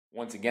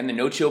Once again, the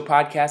No Chill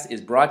Podcast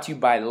is brought to you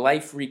by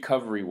Life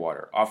Recovery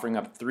Water, offering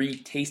up 3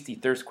 tasty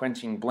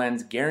thirst-quenching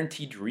blends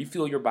guaranteed to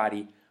refuel your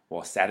body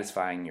while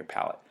satisfying your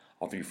palate.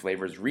 All 3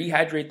 flavors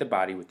rehydrate the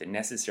body with the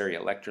necessary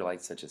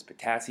electrolytes such as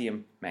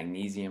potassium,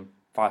 magnesium,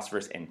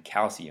 phosphorus, and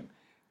calcium.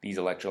 These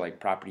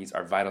electrolyte properties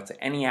are vital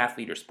to any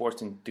athlete or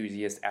sports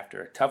enthusiast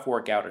after a tough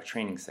workout or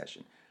training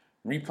session.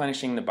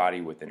 Replenishing the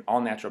body with an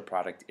all-natural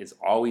product is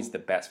always the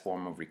best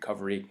form of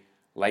recovery.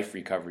 Life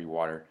Recovery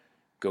Water.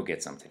 Go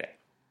get some today.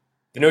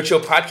 The No Chill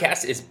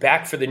Podcast is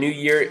back for the new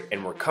year,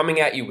 and we're coming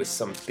at you with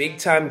some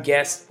big-time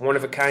guests,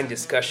 one-of-a-kind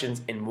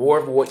discussions, and more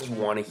of what you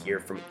want to hear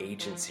from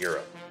Agent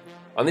Zero.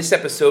 On this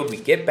episode, we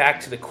get back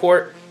to the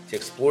court to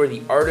explore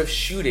the art of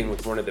shooting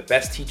with one of the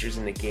best teachers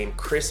in the game,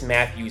 Chris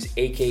Matthews,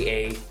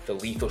 a.k.a. The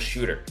Lethal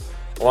Shooter.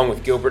 Along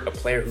with Gilbert, a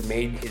player who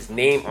made his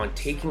name on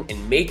taking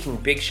and making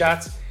big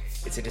shots,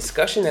 it's a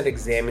discussion that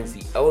examines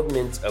the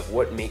elements of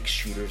what makes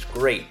shooters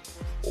great.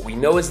 What we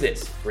know is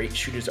this: great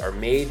shooters are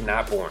made,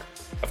 not born.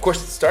 Of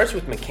course, it starts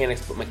with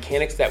mechanics, but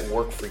mechanics that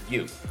work for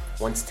you.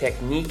 Once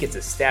technique is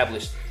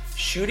established,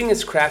 shooting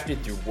is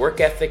crafted through work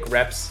ethic,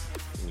 reps,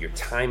 and your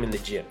time in the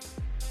gym.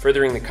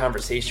 Furthering the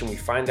conversation, we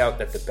find out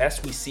that the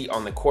best we see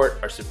on the court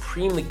are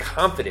supremely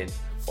confident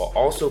while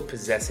also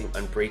possessing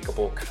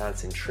unbreakable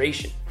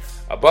concentration.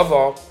 Above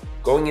all,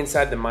 going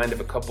inside the mind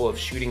of a couple of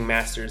shooting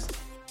masters,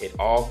 it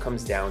all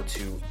comes down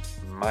to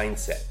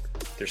mindset.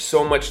 There's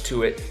so much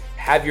to it.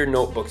 Have your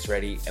notebooks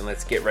ready, and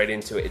let's get right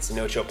into it. It's the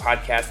No Chill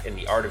Podcast and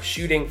the art of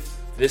shooting.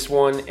 For this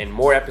one and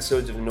more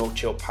episodes of the No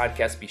Chill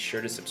Podcast, be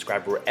sure to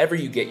subscribe wherever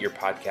you get your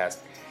podcast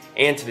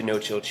and to the No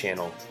Chill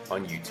channel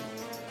on YouTube.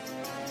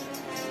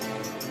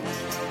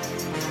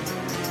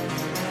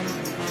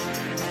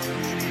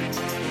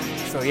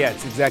 So yeah,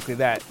 it's exactly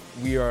that.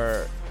 We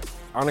are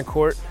on a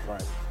court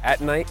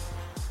at night,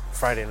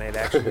 Friday night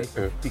actually,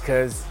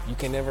 because you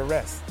can never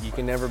rest. You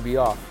can never be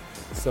off.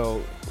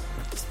 So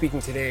speaking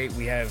today,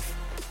 we have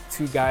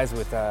 2 guys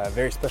with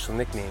very special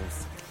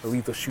nicknames, the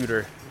Lethal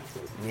Shooter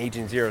and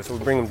Agent Zero. So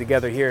we bring them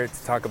together here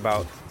to talk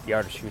about the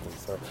art of shooting.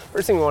 So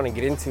first thing we want to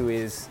get into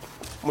is,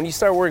 when you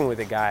start working with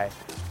a guy,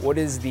 what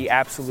is the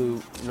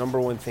absolute number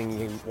one thing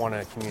you want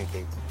to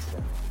communicate to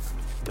them?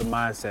 The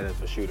mindset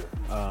of a shooter.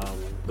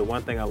 The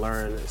one thing I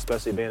learned,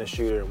 especially being a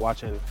shooter,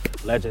 watching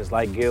legends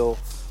like Gil,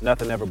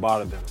 nothing ever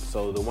bothered them.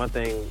 So the one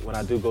thing when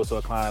I do go to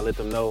a client, I let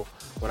them know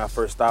when I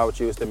first start with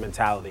you, it's the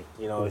mentality.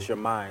 You know, it's your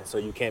mind. So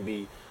you can't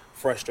be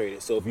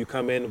frustrated. So if you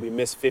come in and we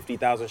miss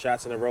 50,000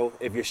 shots in a row,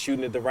 if you're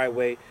shooting it the right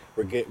way,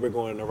 we're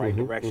going in the right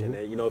direction.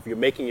 And you know, if you're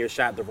making your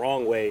shot the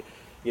wrong way,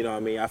 you know what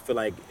I mean, I feel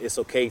like it's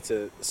okay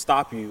to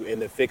stop you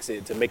and to fix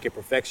it, to make it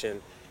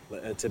perfection,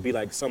 to be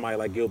like somebody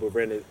like Gilbert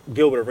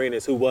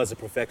Arenas, who was a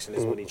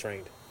perfectionist when he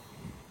trained.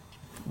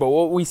 But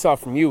what we saw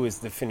from you is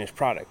the finished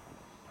product.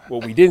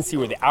 What we didn't see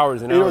were the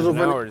hours and hours and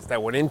hours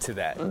that went into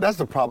that. That's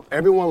the problem.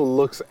 Everyone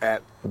looks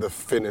at the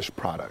finished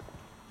product,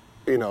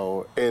 you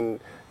know, and,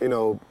 you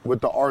know,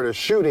 with the art of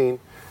shooting,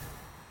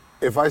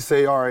 if I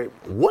say, all right,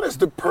 what is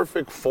the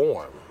perfect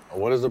form? Or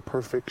what is the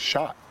perfect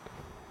shot?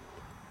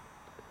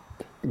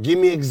 Give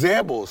me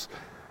examples.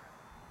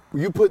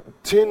 You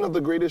put 10 of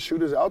the greatest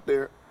shooters out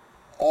there,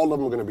 all of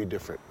them are going to be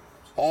different.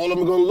 All of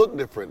them are going to look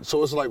different.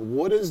 So it's like,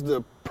 what is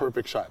the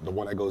perfect shot? The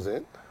one that goes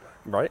in?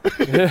 Right.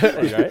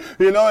 Right.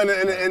 You know,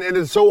 and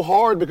it's so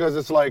hard because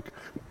it's like,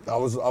 I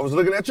was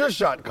looking at your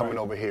shot coming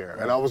over here,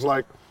 and I was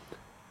like,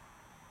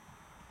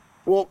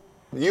 well,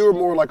 you're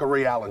more like a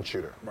Ray Allen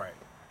shooter. Right.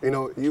 You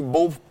know, you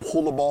both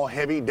pull the ball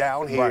heavy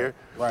down here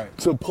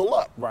to pull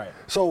up. Right.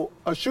 So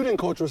a shooting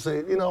coach will say,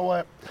 you know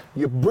what,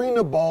 you bring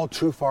the ball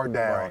too far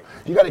down. Right.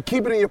 You got to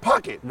keep it in your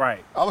pocket.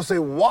 Right. I would say,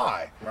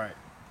 why? Right.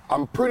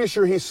 I'm pretty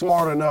sure he's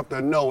smart enough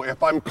to know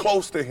if I'm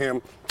close to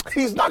him,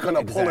 he's not going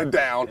to pull it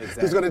down.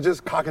 Exactly. He's going to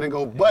just cock it and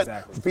go. But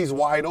if he's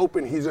wide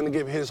open, he's going to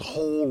give his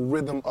whole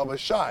rhythm of a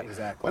shot.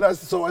 Exactly. But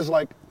so it's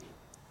like,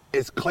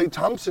 is Klay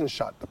Thompson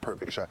shot the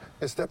perfect shot?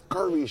 Is Steph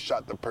Curry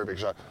shot the perfect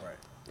shot?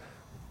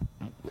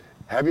 Right.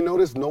 Have you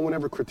noticed no one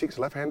ever critiques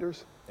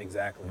left-handers?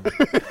 Exactly.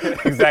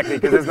 Exactly,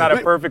 because it's not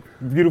a perfect,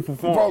 beautiful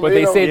form. But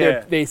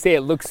they say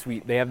it looks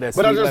sweet. They have that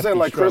sweet But I'm just saying,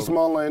 like stroke. Chris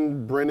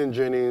Mullin, Brendan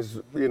Jennings,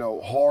 you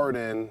know,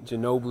 Harden,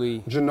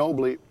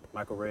 Ginobili,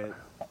 Michael Redd.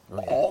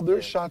 all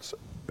their shots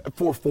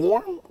for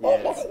form,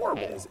 all are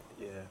horrible.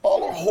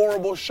 All are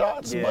horrible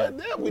shots,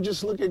 but we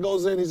just look at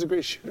goes in, he's a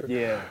great shooter.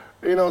 Yeah.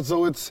 You know,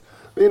 so it's,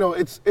 you know,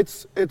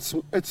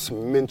 it's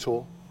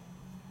mental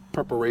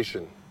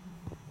preparation.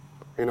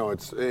 You know,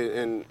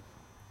 and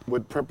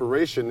with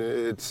preparation,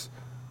 it's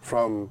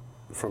from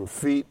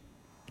feet,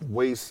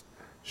 waist,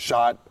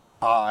 shot,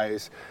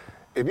 eyes.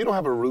 If you don't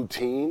have a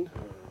routine,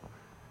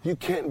 you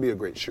can't be a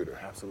great shooter.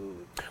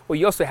 Absolutely. Well,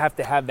 you also have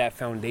to have that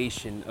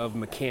foundation of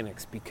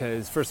mechanics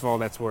because, first of all,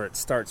 that's where it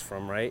starts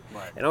from, right?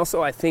 And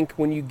also, I think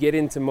when you get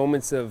into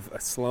moments of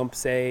a slump,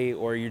 say,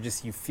 or you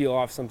feel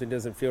off, something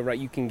doesn't feel right,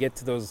 you can get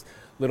to those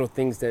little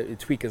things that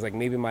tweak is like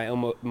maybe my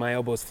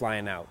elbow's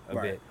flying out a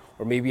bit.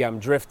 or maybe I'm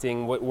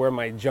drifting. Where am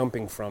I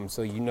jumping from?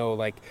 So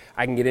like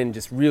I can get in and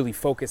just really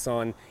focus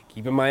on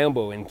keeping my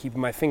elbow and keeping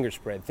my finger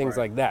spread, things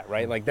like that,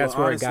 right? Like that's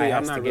where honestly, a guy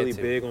has to get to. I'm not really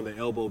big on the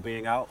elbow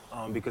being out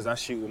because I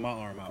shoot with my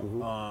arm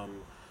out.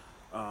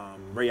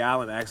 Ray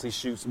Allen actually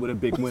shoots with a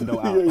big window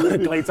out.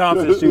 Klay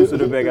Thompson shoots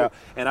with a big out.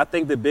 And I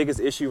think the biggest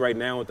issue right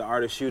now with the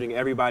art of shooting,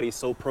 everybody's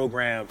so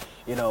programmed,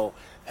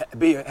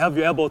 have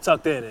your elbow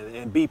tucked in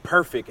and be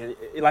perfect. And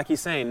like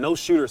he's saying, no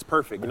shooter is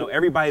perfect.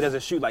 Everybody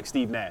doesn't shoot like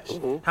Steve Nash.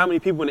 How many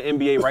people in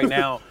the NBA right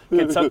now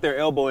can tuck their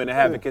elbow in and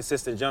have a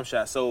consistent jump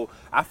shot? So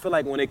I feel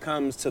like when it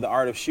comes to the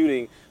art of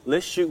shooting,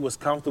 let's shoot what's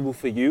comfortable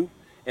for you.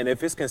 And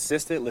if it's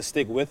consistent, let's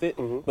stick with it.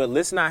 But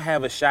let's not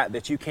have a shot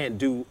that you can't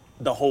do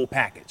the whole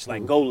package.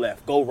 Like go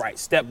left, go right,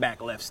 step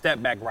back left,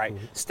 step back right,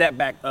 step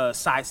back,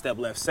 side step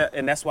left.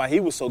 And that's why he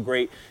was so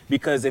great,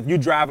 because if you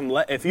drive him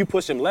if you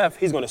push him left,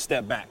 he's going to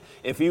step back.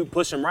 If you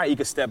push him right, he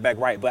can step back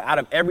right. But out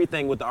of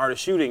everything with the art of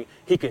shooting,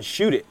 he can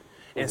shoot it.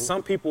 And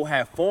some people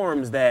have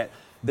forms that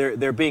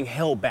they're being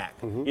held back.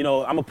 I'm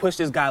gonna push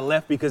this guy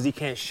left because he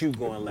can't shoot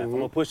going left. I'm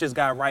gonna push this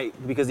guy right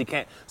because he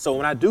can't. So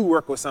when I do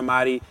work with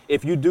somebody,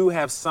 if you do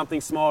have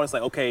something small, it's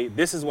like, okay,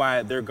 this is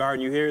why they're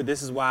guarding you here.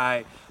 This is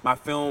why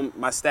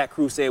my stat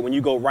crew said when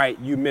you go right,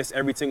 you miss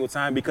every single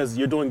time because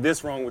you're doing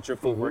this wrong with your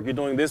footwork. You're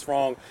doing this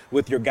wrong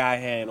with your guy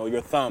hand or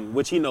your thumb,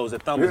 which he knows the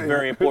thumb is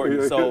very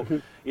important. So,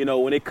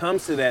 when it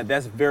comes to that,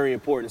 that's very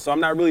important. So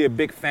I'm not really a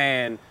big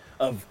fan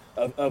of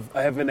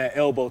having that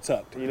elbow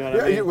tucked. You know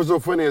what I mean? What's so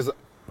funny is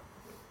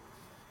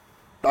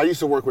I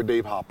used to work with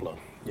Dave Hopler.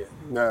 Yeah.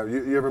 Now,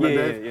 you ever met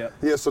Dave? Yeah.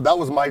 Yeah, so that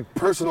was my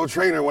personal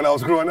trainer when I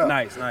was growing up.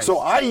 Nice. So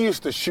I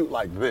used to shoot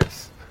like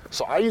this.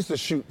 So I used to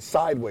shoot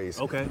sideways.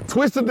 Okay.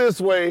 Twisted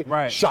this way,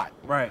 shot.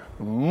 Right.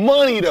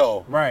 Money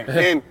though. Right.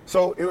 And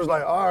so it was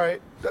like, all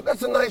right,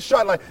 that's a nice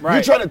shot. Like,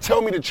 you trying to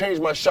tell me to change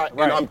my shot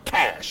and I'm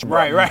cash,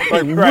 bro. Right.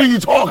 Like, what are you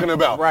talking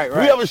about? Right. We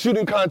have a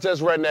shooting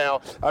contest right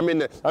now. I'm in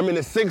the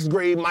 6th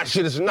grade. My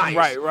shit is nice.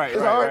 Right.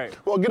 It's all right.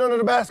 Well, get under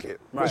the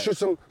basket. Let's shoot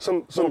some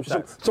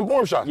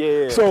form shots.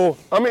 Yeah. So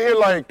I'm in here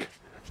like,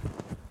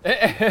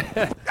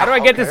 how do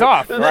I get this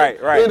off? Right.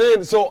 And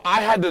then so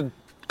I had to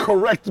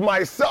correct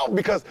myself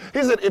because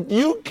he said, if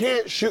you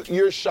can't shoot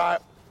your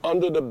shot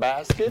under the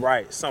basket,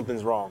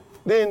 something's wrong.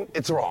 Then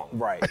it's wrong.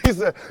 Right. He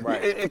said,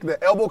 the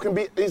elbow can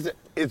be, he said,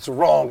 it's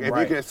wrong. If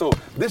you can, so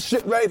this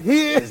shit right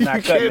here, it's not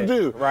you can't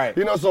do. Right.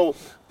 So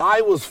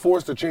I was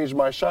forced to change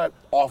my shot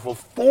off of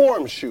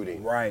form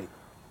shooting. Right.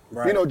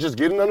 Just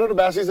getting under the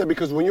basket. He said,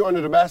 because when you're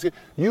under the basket,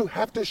 you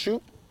have to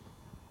shoot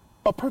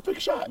a perfect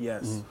shot.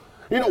 Yes.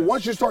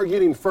 Once you start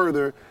getting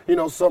further,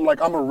 something like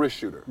I'm a wrist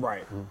shooter.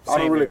 Right. I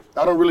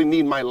don't really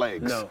need my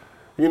legs.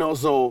 No.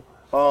 So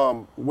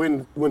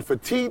when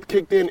fatigue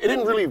kicked in, it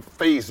didn't really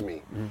faze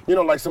me.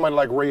 Like somebody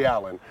like Ray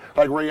Allen.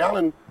 Like Ray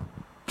Allen,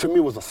 to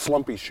me, was a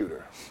slumpy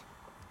shooter,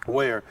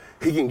 where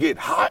he can get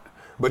hot,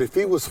 but if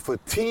he was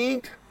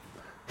fatigued,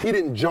 he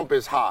didn't jump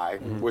as high,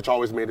 which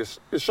always made his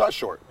shot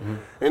short.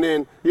 And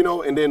then,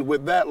 and then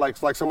with that, like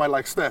somebody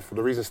like Steph,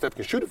 the reason Steph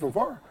can shoot it from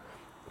far,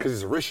 because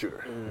he's a wrist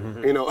shooter.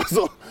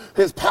 So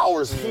his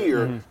power's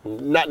here,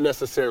 not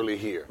necessarily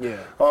here. Yeah.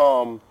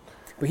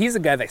 But he's a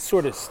guy that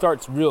sort of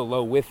starts real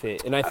low with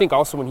it, and I think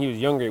also when he was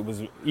younger, it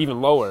was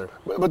even lower.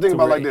 But think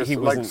about it like this: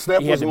 like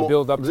Steph he had was to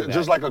build up to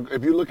just that. like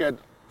if you look at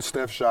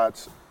Steph's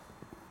shots,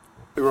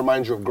 it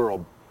reminds you of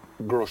girl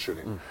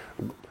shooting.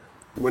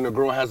 When a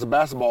girl has a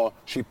basketball,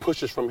 she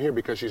pushes from here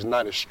because she's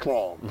not as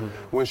strong.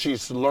 When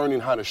she's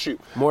learning how to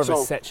shoot, more of a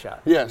set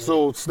shot. Yeah.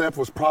 So Steph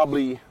was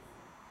probably,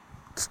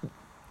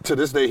 to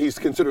this day, he's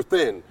considered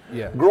thin.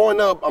 Yeah. Growing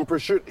up, I'm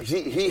pretty sure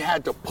he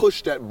had to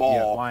push that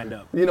ball. Wind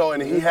up.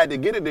 And he had to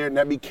get it there, and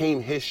that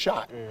became his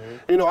shot.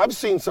 I've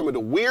seen some of the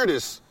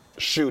weirdest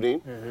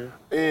shooting,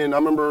 and I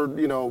remember,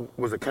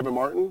 was it Kevin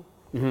Martin?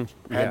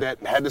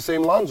 Had the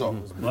same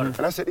Lonzo.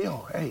 And I said,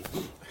 hey,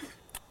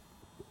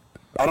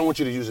 I don't want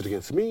you to use it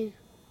against me,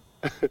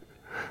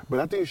 but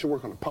I think you should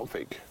work on a pump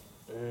fake.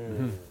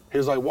 He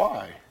was like,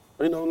 why?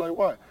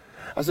 Why?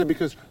 I said,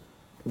 because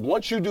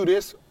once you do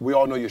this, we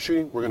all know you're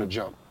shooting, we're gonna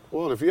jump.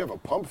 Well, if you have a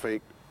pump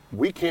fake,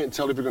 we can't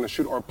tell if you're gonna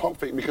shoot or pump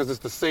fake because it's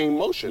the same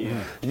motion.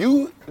 Yeah.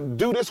 You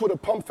do this with a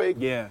pump fake,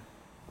 you're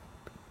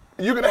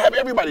gonna have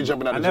everybody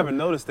jumping out of the I never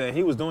noticed that.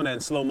 He was doing that in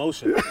slow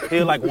motion.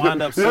 He'll like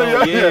wind up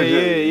slow.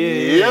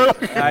 Yeah.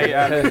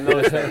 I didn't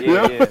notice that.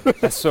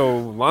 Yeah. So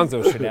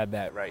Lonzo should add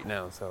that right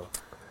now. So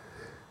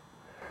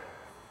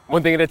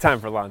one thing at a time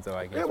for Lonzo,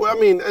 I guess. Yeah, well, I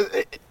mean,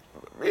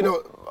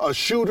 a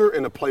shooter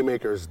and a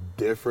playmaker is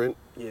different.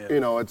 Yeah.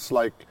 It's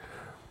like,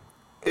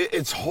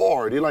 it's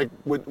hard. Like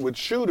with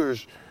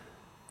shooters,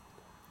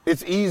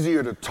 it's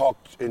easier to talk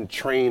and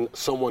train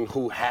someone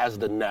who has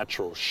the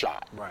natural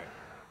shot. Right.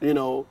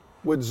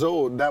 With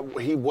Zoe,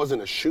 he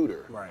wasn't a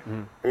shooter. Right.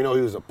 He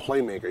was a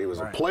playmaker. He was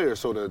a player.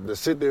 So to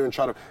sit there and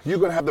you're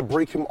going to have to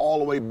break him all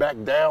the way back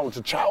down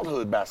to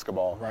childhood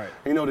basketball. Right.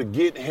 To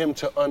get him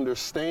to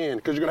understand,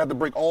 because you're going to have to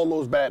break all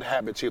those bad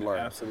habits he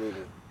learned.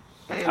 Absolutely.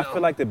 I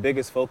feel like the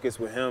biggest focus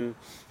with him,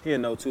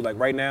 too, like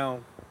right now,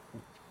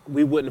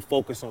 we wouldn't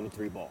focus on the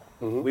 3-ball.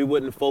 We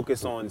wouldn't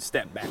focus on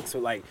step back. So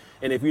like,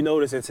 and if you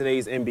notice in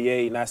today's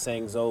NBA, not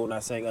saying Zoe,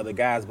 not saying other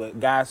guys, but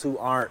guys who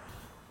aren't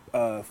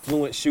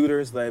fluent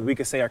shooters that we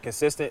could say are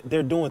consistent,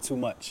 they're doing too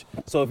much.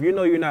 So if you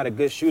know you're not a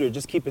good shooter,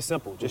 just keep it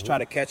simple. Just try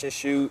to catch and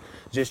shoot.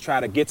 Just try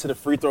to get to the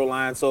free throw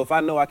line. So if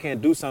I know I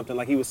can't do something,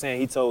 like he was saying,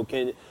 he told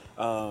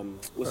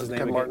what's his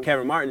name again?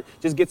 Kevin Martin,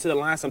 just get to the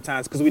line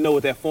sometimes, because we know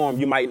with that form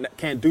you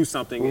can't do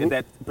something in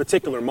that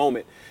particular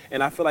moment.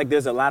 And I feel like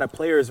there's a lot of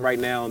players right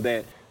now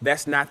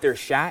that's not their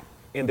shot,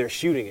 and they're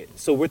shooting it.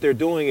 So what they're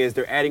doing is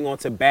they're adding on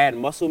to bad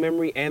muscle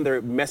memory, and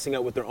they're messing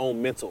up with their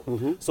own mental.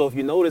 So if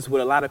you notice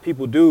what a lot of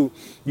people do,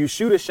 you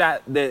shoot a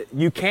shot that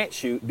you can't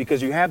shoot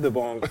because you have the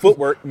wrong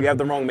footwork, you have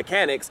the wrong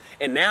mechanics,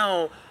 and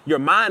now your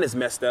mind is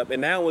messed up.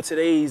 And now with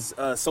today's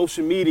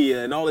social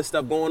media and all this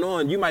stuff going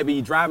on, you might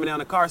be driving down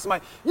the car,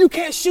 somebody, you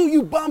can't shoot,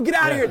 you bum, get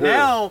out of here.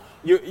 Now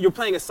you're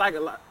playing a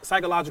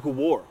psychological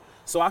war.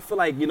 So I feel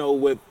like,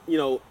 with,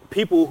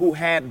 people who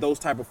had those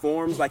type of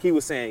forms, like he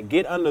was saying,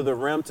 get under the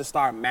rim to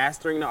start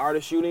mastering the art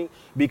of shooting,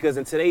 because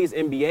in today's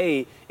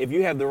NBA, if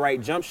you have the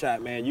right jump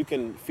shot, man, you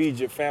can feed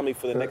your family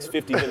for the next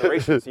 50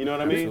 generations. You know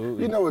what I mean?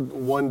 Absolutely. You know what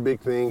one big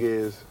thing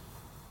is?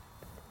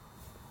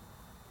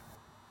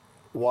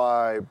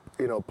 Why,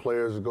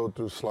 players go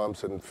through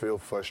slumps and feel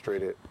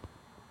frustrated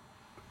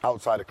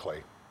outside of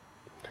Klay.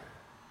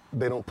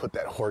 They don't put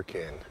that work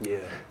in.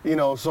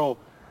 Yeah. So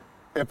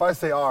if I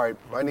say, all right,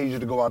 I need you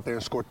to go out there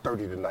and score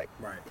 30 tonight.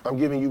 Right. I'm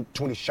giving you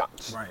 20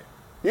 shots. Right.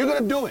 You're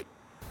going to do it.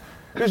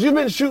 Because you've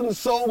been shooting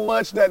so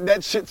much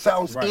that shit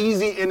sounds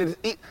easy. And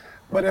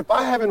but if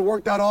I haven't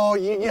worked out all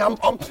year, I'm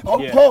pumped.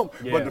 Yeah.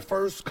 But the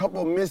first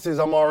couple of misses,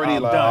 I'm already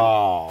I'm like, done.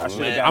 oh,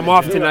 man. I'm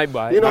off tonight,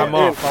 bud. I'm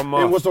off.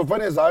 And what's so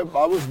funny is I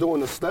was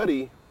doing a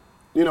study,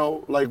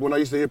 like when I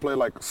used to hear play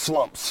like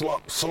slump.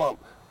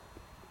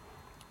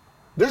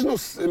 There's no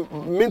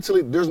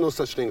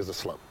such thing as a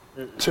slump,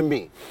 to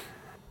me.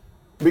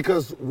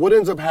 Because what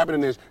ends up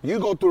happening is you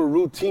go through a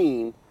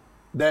routine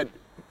that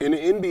in the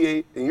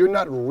NBA, and you're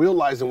not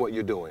realizing what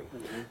you're doing.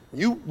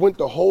 You went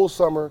the whole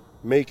summer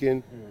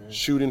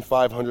shooting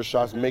 500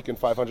 shots, making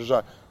 500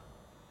 shots.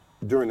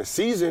 During the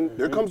season,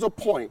 there comes a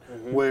point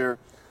where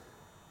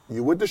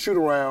you went to shoot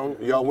around,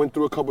 y'all went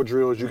through a couple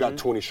drills, you got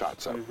 20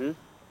 shots up.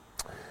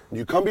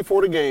 You come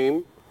before the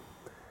game.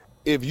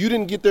 If you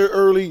didn't get there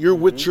early, you're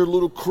with your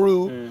little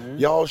crew,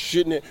 y'all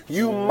shooting it,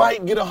 you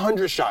might get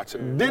 100 shots.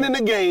 Then in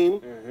the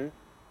game,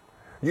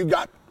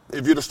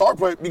 if you're the star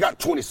player, you got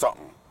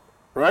 20-something,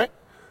 right?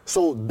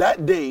 So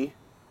that day,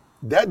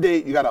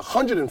 you got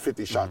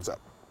 150 shots up.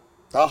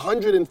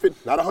 150,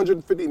 not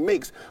 150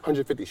 makes,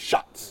 150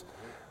 shots.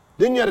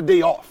 Then you had a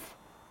day off.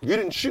 You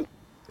didn't shoot.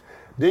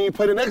 Then you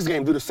play the next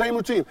game, do the same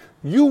routine.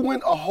 You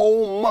went a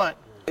whole month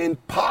and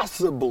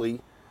possibly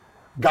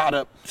got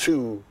up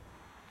to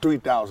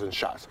 3,000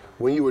 shots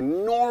when you were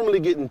normally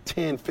getting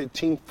 10,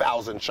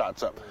 15,000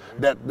 shots up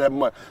that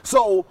month.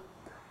 So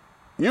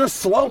your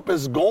slump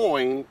is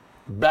going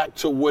back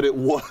to what it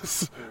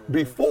was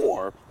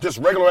before, just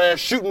regular ass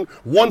shooting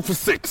 1 for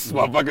 6,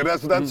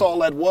 motherfucker. That's all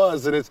that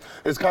was, and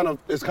it's kind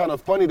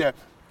of funny that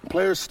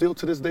players still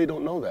to this day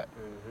don't know that.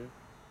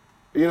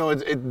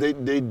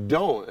 They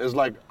don't. It's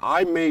like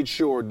I made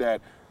sure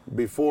that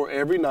before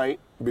every night,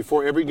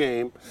 before every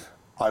game,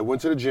 I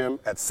went to the gym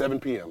at 7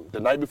 p.m. the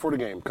night before the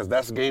game, because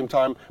that's game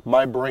time.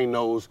 My brain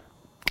knows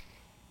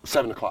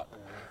 7 o'clock.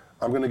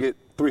 I'm gonna get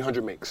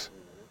 300 makes.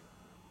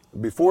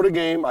 Before the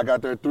game, I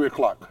got there at 3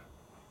 o'clock.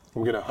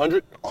 I'm gonna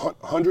get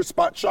 100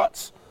 spot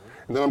shots,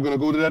 and then I'm gonna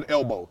go to that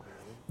elbow.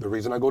 The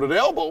reason I go to the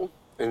elbow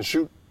and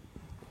shoot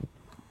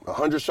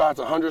 100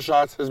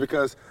 shots is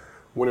because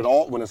when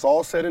it's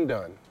all said and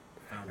done,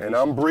 and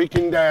I'm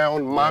breaking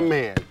down my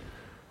man,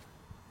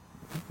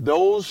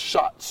 those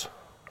shots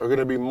are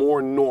gonna be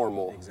more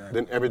normal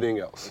than everything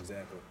else.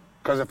 Exactly.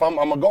 Because if I'm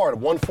a guard,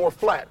 1-4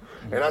 flat,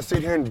 and I sit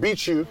here and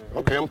beat you,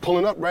 okay, I'm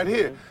pulling up right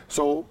here.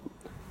 So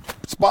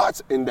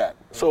spots in that.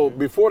 So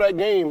before that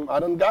game, I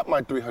done got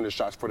my 300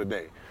 shots for the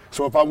day.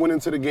 So if I went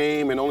into the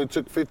game and only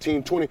took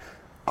 15, 20,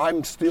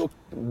 I'm still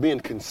being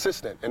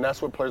consistent. And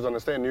that's what players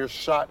understand. Your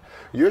shot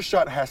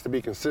has to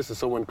be consistent.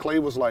 So when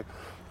Klay was like,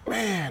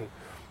 man,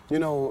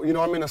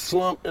 I'm in a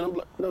slump, and I'm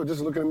like, no,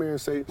 just look in the mirror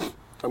and say,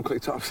 I'm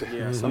Klay Thompson.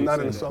 Yeah, I'm not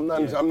in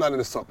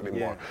a slump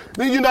anymore.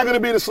 Then you're not gonna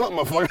be in a slump,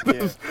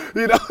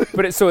 motherfucker.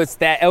 But so it's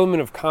that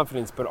element of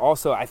confidence, but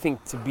also I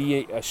think to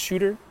be a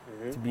shooter,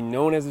 to be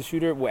known as a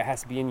shooter, what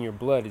has to be in your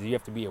blood is you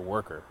have to be a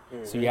worker.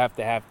 So you have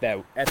to have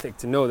that ethic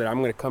to know that I'm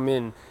gonna come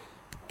in,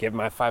 get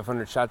my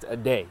 500 shots a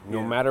day,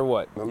 no matter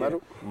what. No matter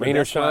rain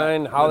or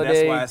shine, holiday.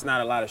 That's why it's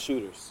not a lot of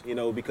shooters,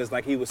 because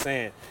like he was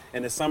saying,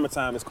 in the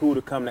summertime it's cool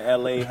to come to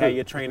LA, have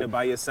your trainer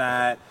by your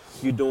side,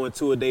 you're doing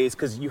 2-a-days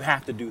because you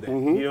have to do that.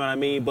 You know what I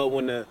mean? But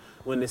when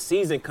the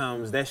season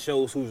comes, that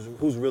shows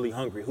who's really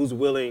hungry, who's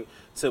willing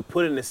to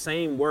put in the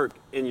same work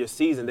in your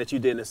season that you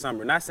did in the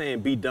summer. Not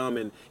saying be dumb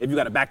and if you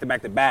got a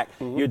back-to-back-to-back,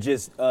 you're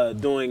just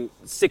doing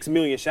 6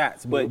 million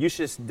shots. But you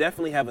should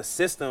definitely have a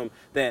system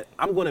that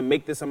I'm going to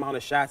make this amount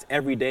of shots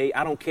every day.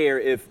 I don't care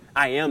if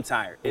I am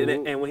tired.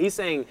 And when he's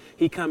saying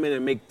he come in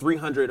and make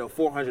 300 or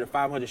 400 or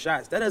 500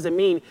 shots, that doesn't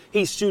mean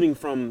he's shooting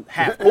from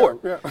half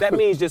court. That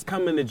means just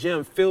come in the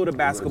gym, feel the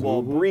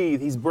basketball,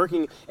 breathe. He's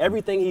working.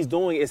 Everything he's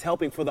doing is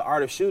helping for the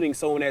art of shooting.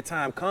 So when that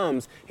time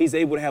comes, he's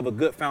able to have a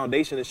good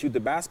foundation to shoot the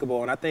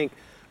basketball. And I think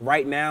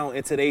right now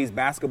in today's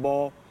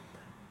basketball,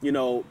 you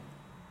know,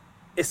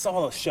 it's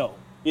all a show.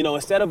 You know,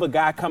 instead of a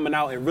guy coming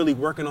out and really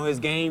working on his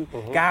game,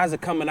 guys are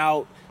coming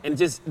out and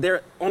just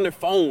they're on their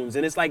phones.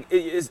 And it's like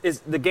it's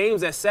the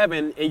game's at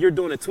 7 and you're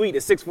doing a tweet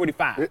at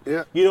 6:45.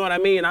 Yeah. You know what I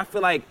mean? And I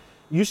feel like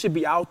you should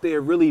be out there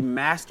really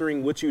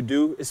mastering what you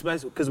do,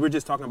 especially because we're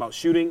just talking about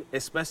shooting,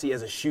 especially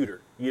as a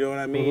shooter. You know what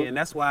I mean? And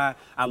that's why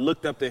I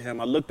looked up to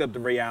him. I looked up to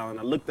Ray Allen.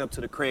 I looked up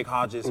to the Craig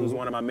Hodges, who's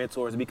one of my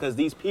mentors, because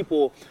these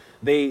people,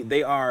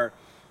 they are,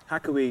 how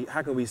can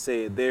we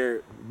say it?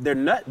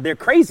 They're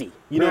crazy.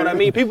 You know what I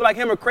mean? People like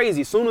him are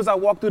crazy. As soon as I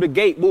walk through the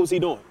gate, what was he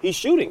doing? He's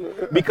shooting,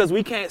 because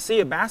we can't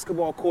see a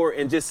basketball court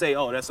and just say,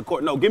 oh, that's a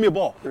court. No, give me a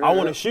ball. I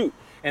want to shoot.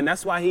 And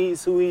that's why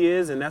he's who he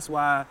is, and that's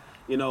why,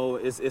 you know,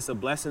 it's a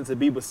blessing to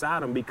be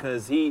beside him,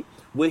 because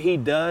what he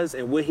does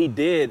and what he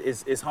did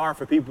is hard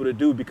for people to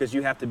do, because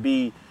you got to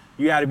be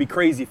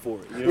crazy for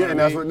it. You know and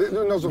that's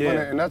funny,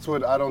 and that's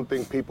what I don't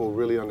think people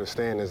really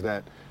understand, is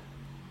that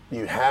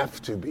you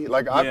have to be.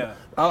 Like I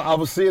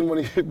was seeing one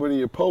of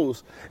your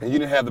posts and you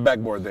didn't have the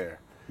backboard there.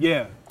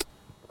 Yeah.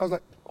 I was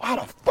like, how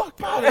the fuck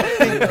I didn't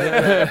think of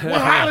that?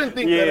 Well, I didn't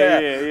think of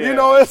that. You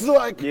know, it's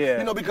like,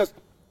 you know, because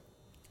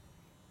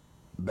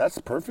that's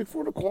perfect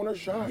for the corner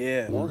shot.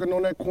 Yeah. Working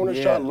on that corner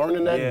shot,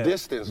 learning that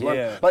distance.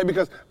 Like,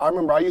 because I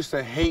remember I used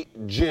to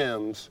hate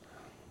gyms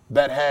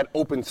that had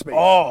open space.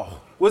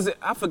 Oh, was it?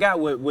 I forgot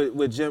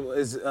what gym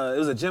is. It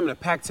was a gym in the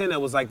Pac-10 that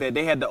was like that.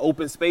 They had the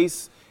open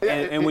space,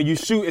 and when you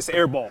shoot, it's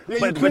air ball.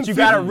 But you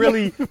gotta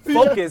really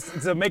focus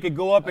to make it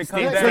go up and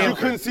come down. Because you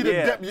couldn't see the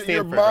depth.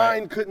 Your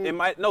mind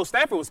couldn't. No,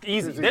 Stanford was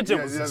easy. That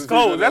gym was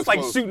closed. That's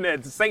like shooting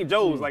at St.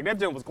 Joe's. Like that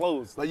gym was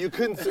closed. Like you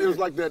couldn't see. It was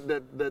like that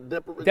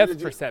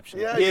depth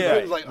perception. Yeah.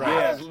 It was like,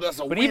 that's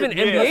a but weird. Even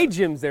NBA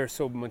gyms, they're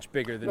so much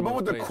bigger than. But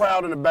with the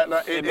crowd in the back,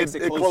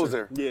 it closed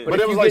there. Yeah.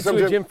 But if you get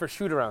to a gym for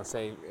shoot around,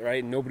 say,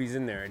 right, nobody's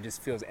in there, it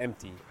just feels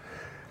empty.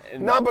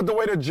 No, but the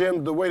way the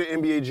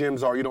NBA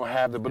gyms are, you don't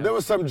have that. But there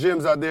were some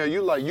gyms out there,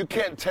 you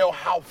can't tell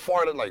how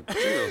far to, like,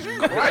 Jesus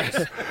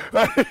Christ.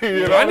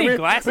 You know I need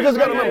glasses. Because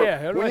you got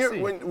to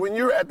remember, when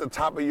you're at the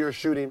top of your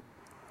shooting,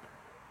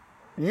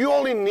 you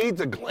only need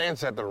to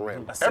glance at the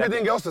rim.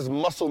 Everything else is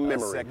muscle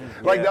memory.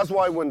 That's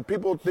why when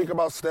people think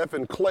about Steph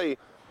and Clay,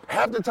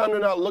 half the time they're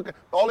not looking.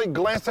 All they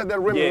glance at that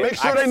rim and make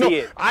sure they know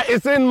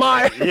it's in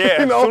my.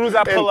 Yeah. You know, as soon as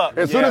I pull up.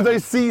 As soon as they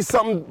see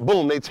something,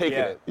 boom, they take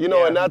it. You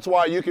know, and that's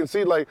why you can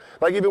see like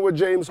even with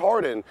James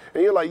Harden,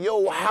 and you're like,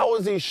 yo, how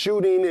is he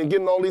shooting and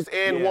getting all these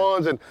and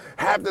ones? And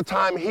half the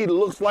time he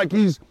looks like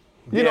he's,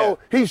 you know,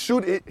 he's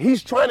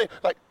trying to,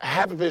 like,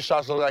 half of his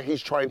shots look like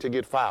he's trying to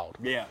get fouled.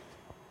 Yeah.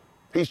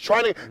 He's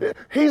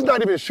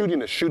not even shooting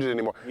to shoot it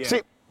anymore. Yeah.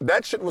 See,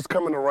 that shit was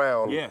coming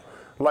around. Yeah.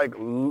 Like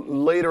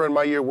later in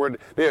my year where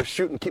they're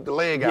shooting, keep the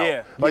leg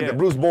out. The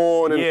Bruce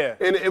Bowen.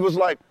 And it was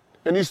like,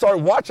 and you start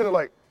watching it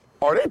like,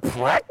 are they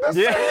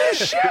practicing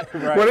this shit?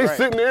 Were they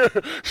sitting there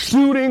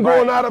shooting,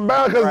 going out of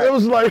bounds? Because it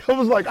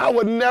was like, I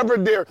would never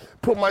dare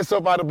put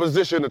myself out of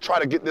position to try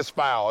to get this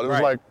foul. It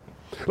was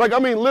like, I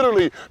mean,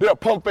 literally, they're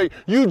pump fake.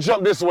 You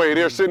jump this way,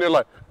 they're sitting there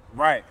like,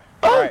 right.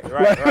 It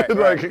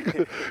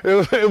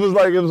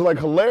was like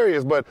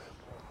hilarious, but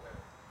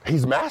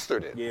he's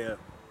mastered it. Yeah.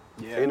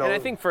 You know? And I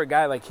think for a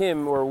guy like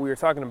him, or we were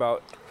talking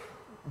about,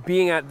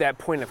 being at that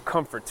point of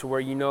comfort to where,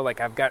 you know,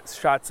 like I've got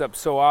shots up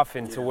so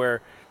often to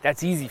where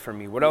that's easy for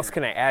me. What else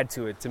can I add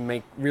to it to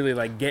make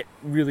really get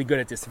really good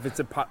at this? If it's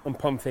a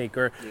pump fake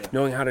or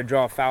knowing how to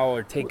draw a foul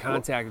or take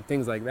contact and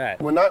things like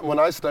that. When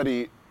I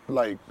study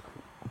like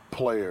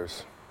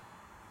players,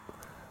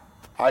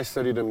 I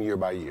study them year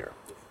by year,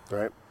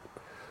 right?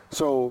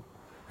 So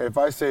if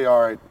I say,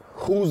 all right,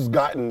 who's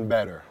gotten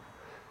better?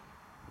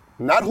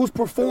 Not who's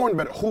performed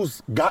better,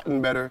 who's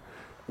gotten better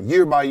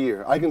year by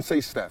year. I can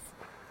say Steph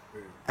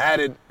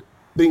added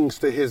things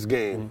to his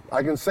game.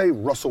 I can say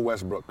Russell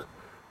Westbrook.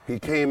 He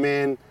came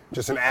in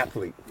just an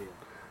athlete.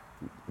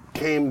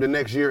 Came the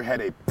next year,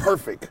 had a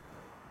perfect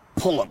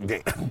pull-up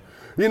game.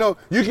 You know,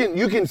 you can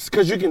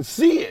because you can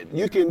see it.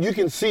 You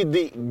can see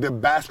the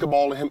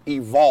basketball in him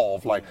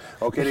evolve. Like,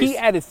 okay, he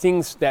added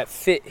things that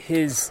fit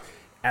his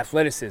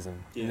athleticism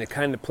and the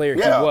kind of player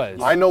he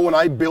was. I know when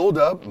I build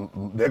up,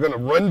 they're gonna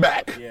run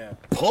back,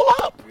 pull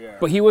up.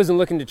 But he wasn't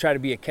looking to try to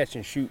be a catch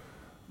and shoot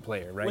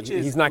player, right?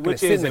 He's not going to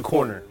sit in the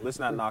corner. Let's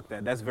not knock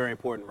that. That's very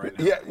important right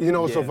now. Yeah, you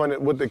know what's so funny?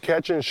 With the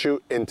catch and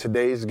shoot in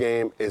today's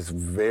game is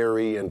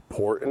very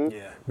important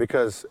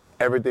because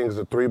everything's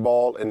a three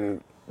ball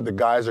and the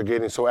guys are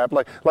getting so apt.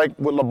 Like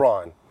with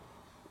LeBron.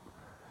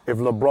 If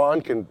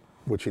LeBron can,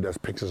 which he does,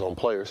 picks his own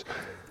players.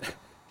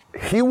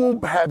 he will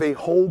have a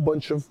whole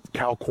bunch of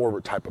Cal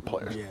Korver type of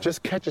players. Yeah.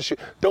 Just catch and shoot.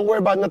 Don't worry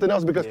about nothing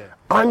else because Yeah.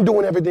 I'm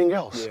doing everything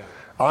else. Yeah.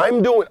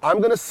 I'm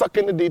going to suck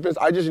in the defense.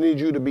 I just need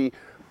you to be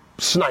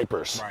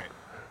snipers. Right.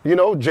 You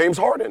know, James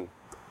Harden,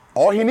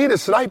 all he needs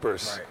is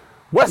snipers. Right.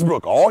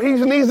 Westbrook, all he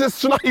needs is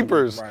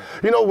snipers. Right.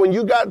 You know, when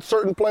you got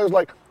certain players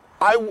like,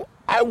 I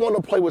want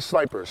to play with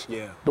snipers.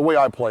 Yeah. The way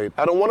I played.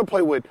 I don't want to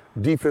play with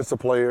defensive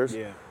players.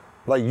 Yeah.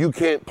 Like you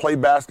can't play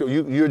basketball.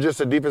 You're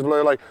just a defensive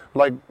player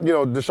like you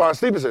know, Deshaun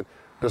Stevenson.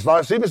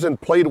 Deshaun Stevenson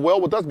played well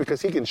with us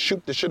because he can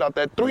shoot the shit out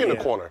that three in the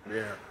corner.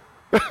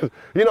 Yeah.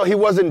 You know, he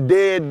wasn't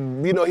dead.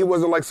 You know, he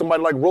wasn't like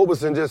somebody like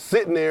Roberson just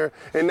sitting there.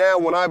 And now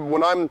when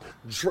I'm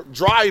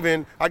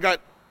driving, I got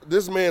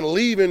this man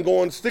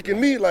leaving, sticking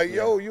me like,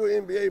 yo, you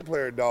an NBA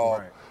player,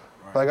 dog.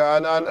 Right.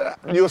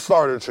 Like you're a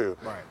starter too.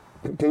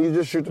 Right. Can you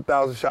just shoot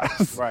 1,000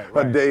 shots Right.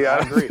 a day? I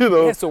agree. You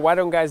know? Yeah, so why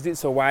don't guys do?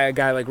 So why a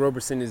guy like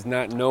Roberson is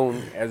not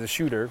known as a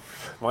shooter?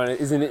 Why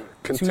isn't it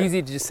too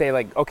easy to just say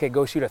like, okay,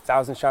 go shoot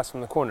 1,000 shots from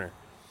the corner,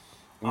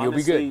 and you'll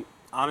be good?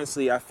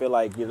 Honestly, I feel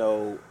like, you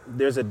know,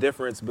 there's a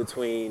difference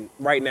between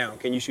right now.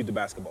 Can you shoot the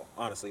basketball?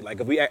 Honestly, like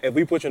if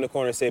we put you in the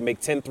corner and say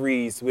make 10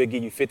 threes, we'll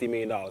give you $50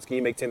 million. Can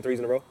you make 10 threes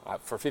in a row?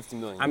 For $50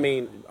 million. I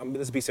mean,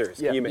 let's be serious.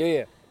 Yeah, Can you make,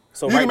 yeah.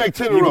 So You can make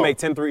 10 in a You row. can make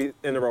 10 threes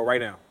in a row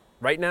right now.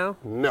 Right now,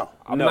 No.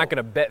 I'm No. not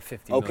gonna bet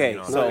 $50 million. Okay,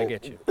 on so that. I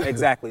get you.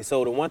 exactly.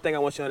 So the one thing I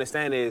want you to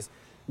understand is,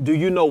 do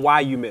you know why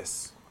you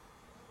miss?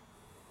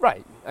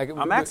 Right.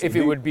 I'm asking, if do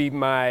it you- would be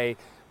my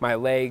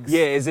legs.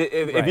 Yeah, is it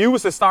if Right. you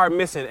was to start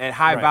missing at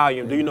high Right.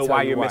 volume, do you know Tell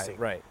why you you're missing?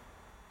 Right.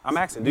 I'm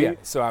asking. Do Yeah. you?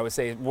 So I would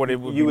say what it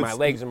would You be would- my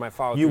legs or my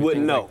follow You through, wouldn't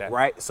things know, like that.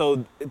 right?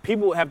 So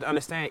people have to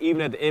understand,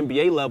 even at the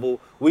NBA level,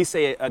 we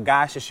say a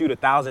guy should shoot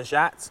 1,000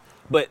 shots,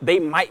 but they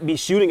might be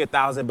shooting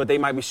 1,000, but they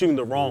might be shooting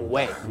the wrong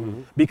way.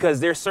 Because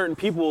there's certain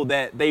people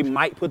that they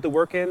might put the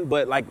work in,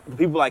 but like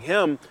people like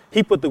him,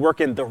 he put the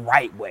work in the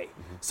right way.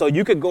 So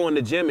you could go in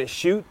the gym and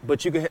shoot,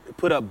 but you could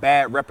put up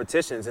bad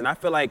repetitions. And I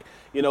feel like,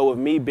 you know, with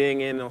me being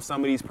in on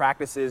some of these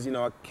practices, you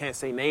know, I can't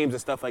say names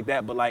and stuff like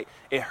that, but like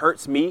it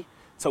hurts me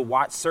to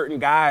watch certain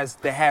guys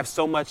that have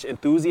so much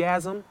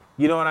enthusiasm.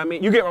 You know what I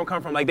mean? You get where I'm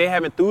coming from. Like they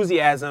have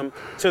enthusiasm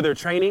to their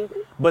training,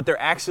 but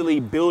they're actually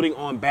building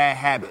on bad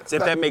habits,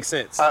 if that makes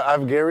sense.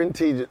 I've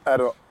guaranteed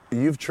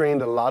you've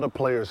trained a lot of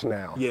players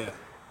now. Yeah.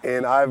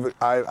 And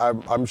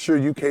I'm sure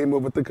you came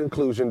up with the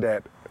conclusion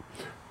that,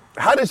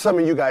 how did some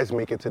of you guys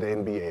make it to the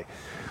NBA?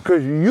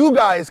 Because you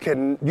guys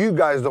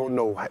don't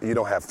know, you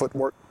don't have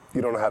footwork,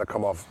 you don't know how to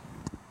come off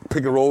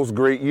pick and rolls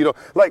great, you know,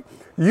 like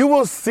you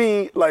will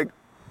see like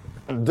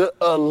the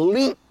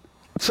elite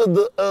to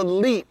the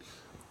elite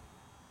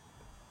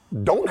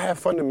don't have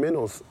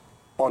fundamentals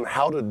on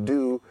how to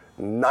do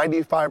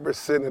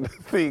 95% of the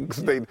things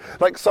they,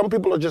 like some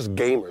people are just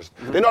gamers.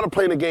 They know how to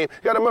play the game.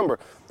 You gotta remember,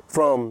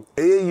 from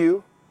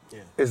AAU,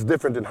 it's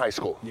different than high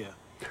school. Yeah.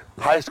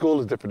 High school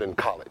is different than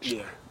college.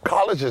 Yeah.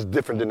 College is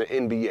different than the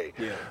NBA.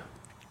 Yeah.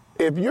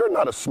 If you're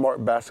not a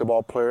smart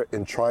basketball player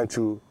and trying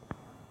to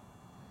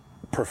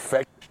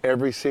perfect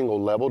every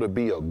single level to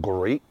be a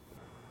great,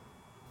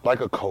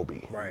 like a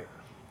Kobe, Right.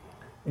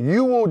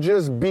 you will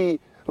just be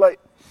like,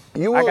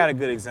 you will. I got a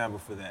good example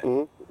for that.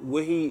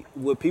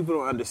 What people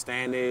don't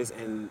understand is,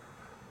 and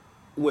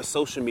with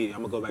social media,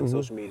 I'm gonna go back to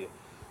social media.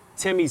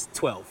 Timmy's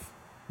 12,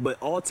 but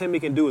all Timmy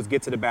can do is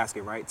get to the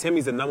basket, right?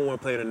 Timmy's the number one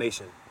player in the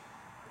nation.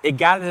 It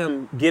got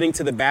him getting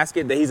to the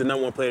basket that he's the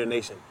number one player in the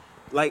nation.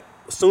 Like,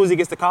 as soon as he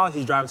gets to college,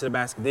 he's driving to the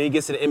basket. Then he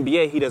gets to the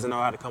NBA, he doesn't know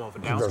how to come off a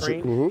down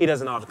screen. He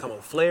doesn't know how to come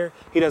on flare.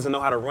 He doesn't know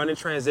how to run in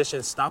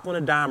transition, stop on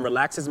a dime,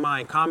 relax his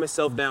mind, calm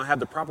himself down,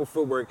 have the proper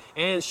footwork,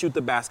 and shoot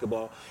the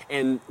basketball.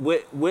 And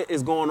what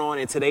is going on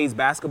in today's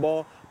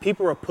basketball,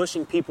 people are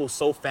pushing people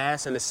so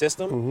fast in the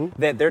system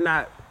that they're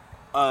not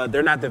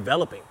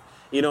developing.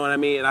 You know what I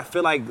mean? And I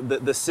feel like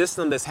the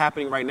system that's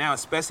happening right now,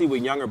 especially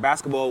with younger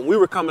basketball, when we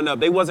were coming up,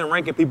 they wasn't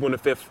ranking people in the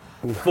fifth,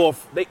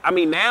 fourth.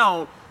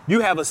 Now you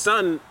have a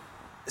son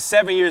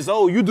 7 years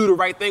old, you do the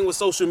right thing with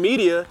social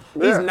media.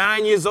 He's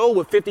 9 years old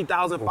with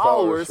 50,000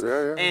 followers.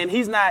 And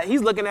he's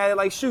looking at it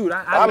like, shoot,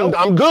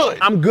 I'm good.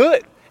 I'm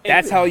good.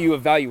 That's how you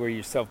evaluate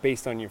yourself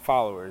based on your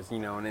followers, you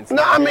know. And it's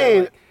No, I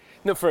mean,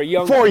 for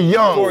young people.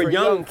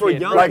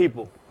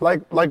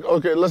 Like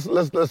okay,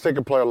 let's take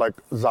a player like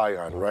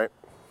Zion, right?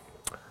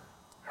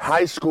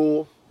 High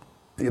school,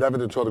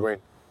 11th and 12th grade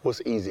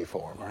was easy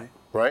for him,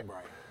 right?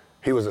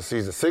 He's a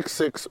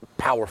 6'6"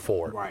 power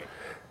forward. Right.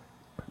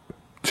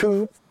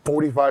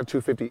 245,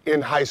 250 in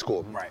high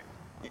school. Right.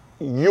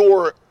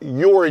 You're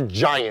a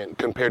giant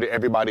compared to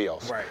everybody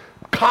else. Right.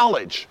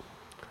 College,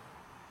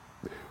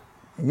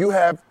 you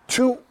have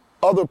two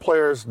other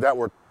players that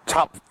were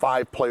top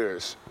 5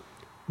 players.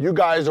 You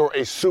guys are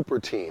a super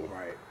team.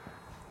 Right.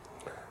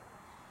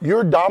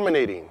 You're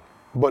dominating,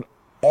 but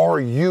are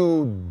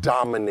you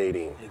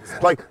dominating?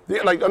 Exactly.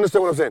 Like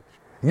understand what I'm saying?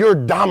 You're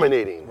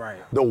dominating. Right.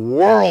 The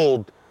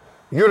world,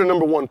 you're the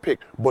number 1 pick,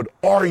 but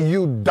are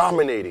you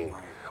dominating?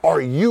 Right.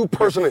 Are you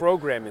personally? The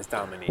program is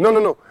dominating.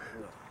 No.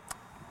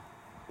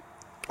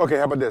 Okay,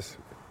 how about this?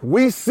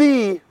 We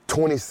see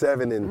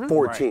 27 and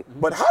 14,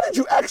 but how did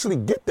you actually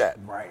get that?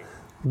 Right.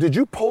 Did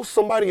you post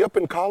somebody up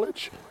in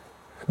college?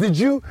 Did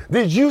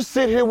you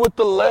sit here with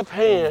the left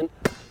hand,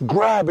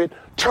 grab it,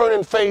 turn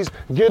and face,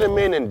 get him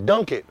in and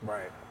dunk it?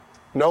 Right.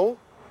 No.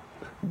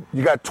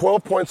 You got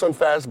 12 points on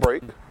fast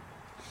break.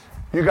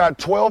 You got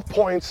 12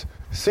 points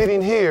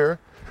sitting here,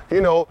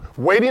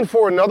 waiting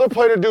for another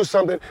player to do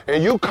something,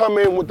 and you come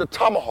in with the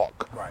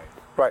tomahawk. Right.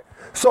 Right.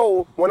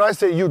 So when I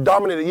say you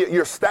dominated,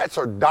 your stats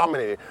are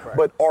dominated,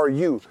 but are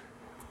you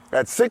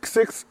at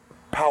 6'6",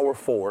 power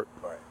forward,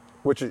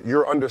 which is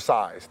you're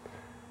undersized.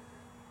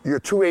 You're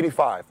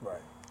 285. Right.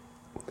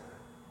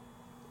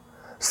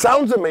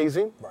 Sounds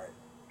amazing. Right.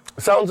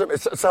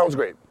 It sounds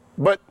great.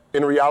 But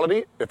in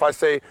reality, if I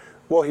say,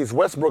 well, he's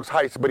Westbrook's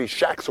height, but he's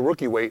Shaq's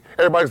rookie weight,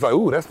 everybody's like,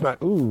 ooh, that's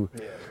not, ooh.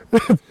 Yeah.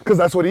 Because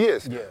that's what he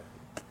is. Yeah.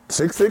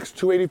 6'6",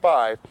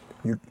 285,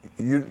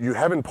 you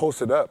haven't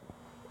posted up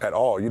at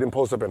all. You didn't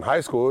post up in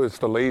high school. It's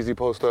the lazy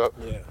post up.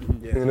 Yeah.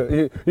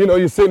 Yeah.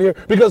 You're sitting here,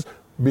 because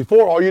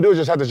before all you do is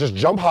just have to just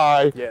jump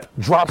high,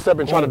 drop step,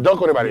 and try to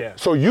dunk on anybody. Yeah.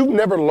 So you've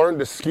never learned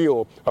the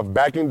skill of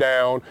backing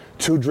down,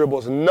 2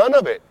 dribbles, none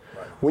of it.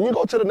 When you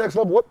go to the next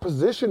level, what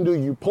position do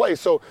you play?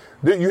 So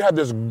you have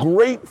this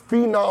great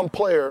phenom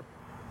player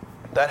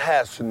that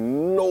has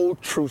no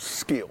true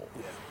skill.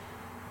 Yeah.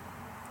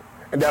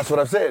 And that's what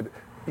I've said.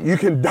 You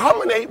can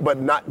dominate, but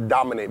not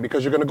dominate,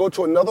 because you're going to go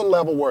to another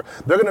level where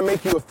they're going to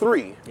make you a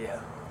 3.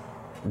 Yeah.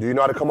 Do you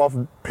know how to come off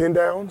pin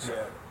downs?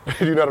 Yeah.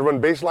 Do you know how to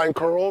run baseline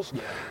curls?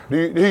 Yeah. Do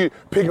you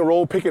pick and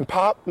roll, pick and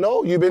pop?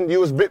 No, you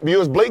was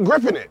Blake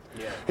Griffin it.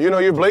 Yeah.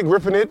 You're Blake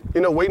Griffin it,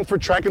 waiting for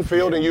track and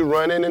field, and you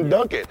run in and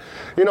dunk it.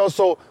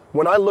 So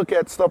when I look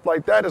at stuff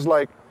like that, it's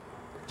like,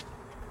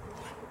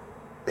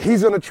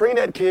 he's gonna train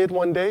that kid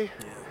one day,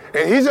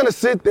 and he's gonna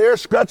sit there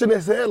scratching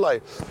his head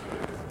like,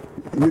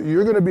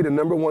 you're gonna be the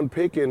number 1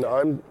 pick, and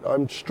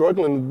I'm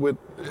struggling with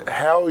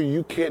how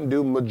you can't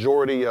do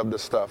majority of the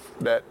stuff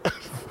that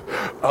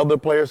other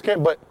players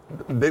can. But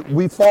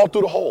we fall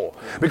through the hole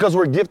because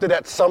we're gifted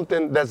at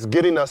something that's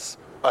getting us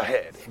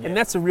ahead. And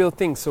that's a real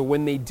thing. So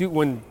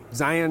when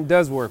Zion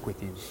does work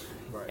with you,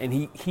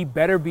 and he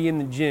better be in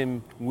the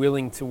gym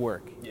willing to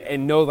work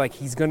and know like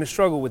he's gonna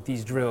struggle with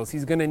these drills.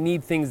 He's gonna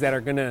need things that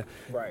are gonna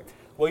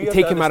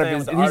take him out of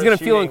his. He's gonna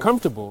feel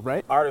uncomfortable,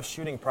 right? Art of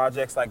shooting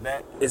projects like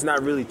that, it's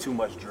not really too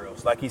much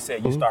drills. Like he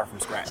said, you start from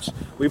scratch.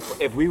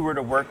 If we were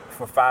to work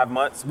for 5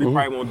 months, we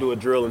probably won't do a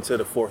drill until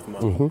the 4th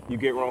month. You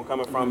get where I'm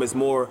coming from? It's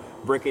more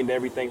breaking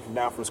everything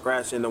down from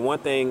scratch. And the one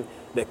thing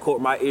that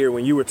caught my ear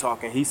when you were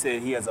talking, he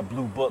said he has a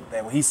blue book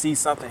that when he sees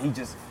something,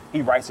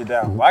 he writes it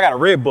down. Well, I got a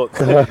red book.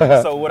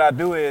 So what I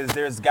do is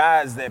there's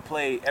guys that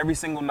play every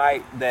single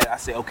night that I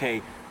say,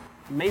 okay,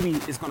 maybe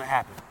it's gonna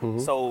happen.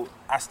 So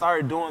I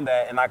started doing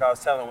that, and like I was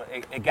telling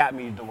him, it got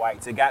me the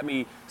Whites, it got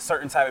me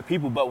certain type of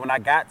people. But when I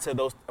get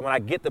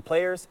the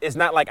players, it's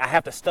not like I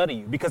have to study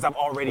you because I've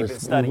already been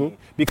studying you.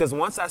 Because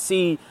once I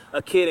see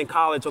a kid in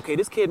college, okay,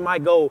 this kid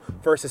might go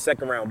first or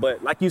second round,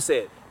 but like you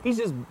said, he's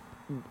just,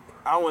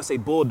 I don't want to say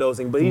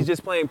bulldozing, but he's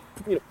just playing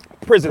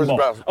prison ball.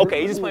 Basketball.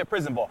 Okay, he's just playing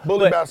prison ball.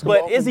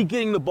 Basketball. But is he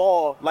getting the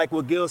ball, like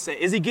what Gil said?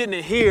 Is he getting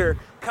it here,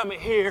 coming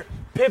here,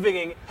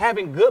 pivoting,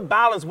 having good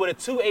balance with a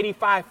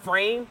 285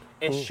 frame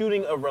and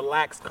shooting a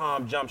relaxed,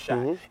 calm jump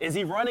shot? Is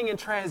he running in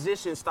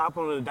transition,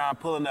 stopping on the dime,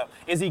 pulling up?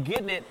 Is he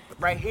getting it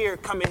right here,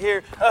 coming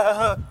here,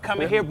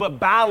 coming here, but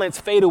balance,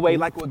 fade away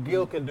like what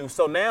Gil can do?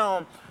 So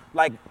now,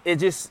 like, it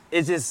just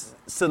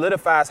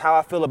solidifies how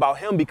I feel about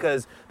him,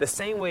 because the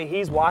same way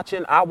he's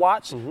watching, I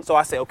watch. So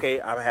I say, okay,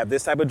 I'm gonna have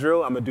this type of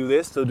drill, I'm gonna do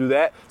this, to do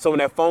that. So when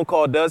that phone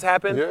call does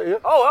happen,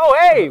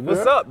 hey,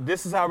 what's up?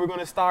 This is how we're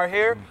gonna start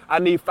here. I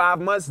need 5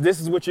 months. This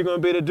is what you're gonna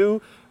be able to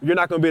do. You're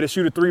not gonna be able to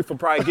shoot a 3 for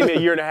probably give me a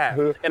year and a half.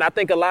 And I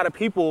think a lot of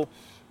people,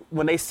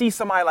 when they see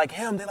somebody like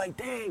him, they're like,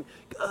 dang,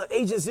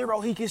 Agent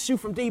Zero, he can shoot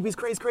from deep, he's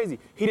crazy.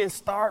 He didn't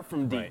start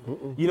from deep.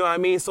 You know what I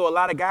mean? So a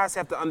lot of guys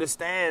have to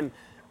understand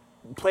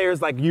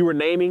players like you were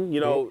naming,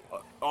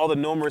 all the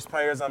numerous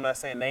players, I'm not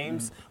saying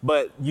names,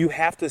 but you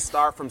have to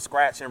start from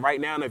scratch. And right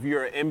now, if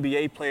you're an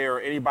NBA player or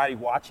anybody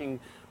watching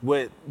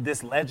what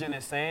this legend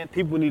is saying,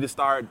 people need to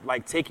start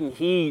like taking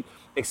heed,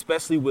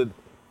 especially with,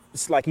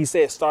 like he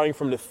said, starting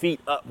from the feet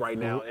up right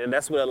now. And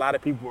that's what a lot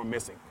of people are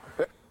missing.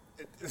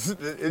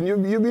 And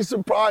you'd be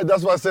surprised.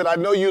 That's why I said I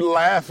know you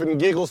laugh and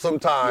giggle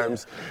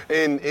sometimes,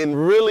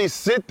 and really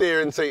sit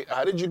there and say,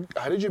 how did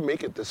you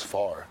make it this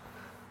far?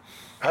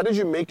 How did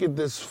you make it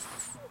this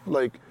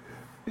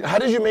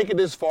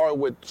far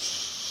with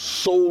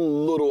so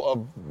little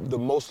of the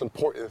most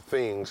important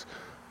things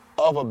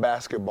of a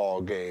basketball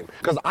game?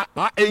 Because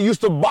it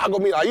used to boggle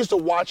me. I used to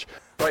watch,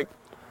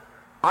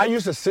 I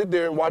used to sit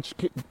there and watch,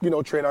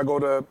 train. I go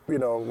to,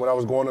 when I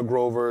was going to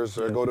Grover's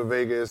or go to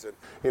Vegas, and,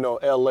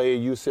 LA,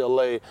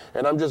 UCLA,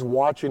 and I'm just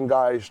watching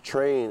guys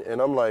train,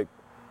 and I'm like.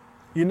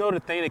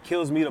 The thing that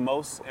kills me the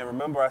most, and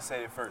remember I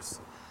said it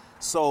first.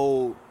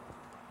 So,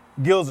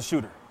 Gil's a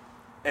shooter.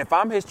 If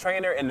I'm his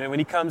trainer and then when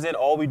he comes in,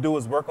 all we do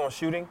is work on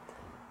shooting,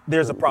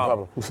 there's a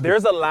problem.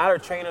 There's a lot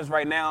of trainers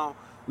right now,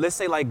 let's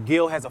say like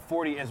Gil has a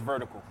 40-inch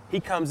vertical. He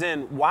comes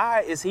in,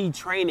 why is he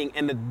training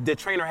and the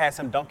trainer has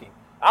him dunking?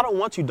 I don't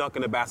want you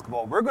dunking the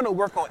basketball. We're going to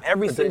work on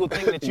every single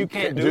thing that you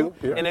can't do.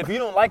 Yeah. And if you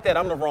don't like that,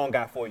 I'm the wrong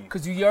guy for you.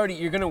 Because you're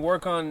going to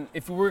work on,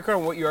 if you work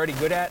on what you're already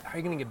good at, how are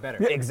you going to get better?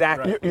 Yeah,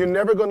 exactly. You're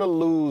never going to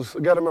lose.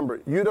 You got to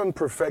remember, you done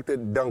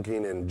perfected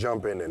dunking and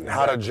jumping and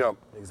how to jump.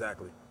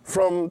 Exactly.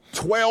 From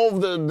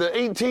 12 to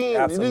 18,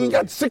 Absolutely. you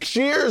got 6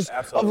 years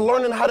of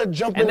learning how to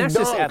jump and that's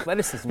dunk. just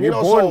athleticism. You're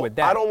born with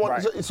that. I don't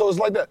want. So it's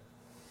like that.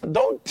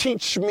 Don't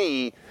teach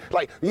me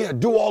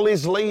do all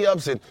these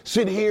layups and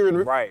sit here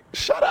and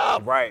shut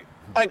up. Right.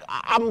 Like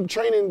I'm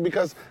training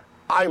because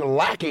I'm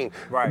lacking.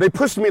 Right. They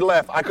pushed me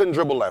left. I couldn't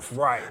dribble left.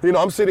 Right.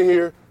 I'm sitting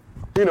here,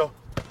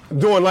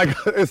 doing like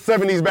it's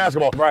 70s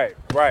basketball. Right.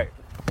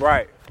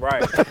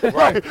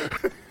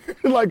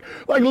 like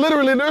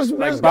literally, there's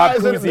Bob guys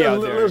Cousy that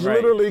out there, there's right.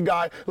 literally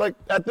guy like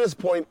at this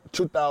point,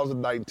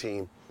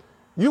 2019,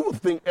 you would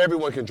think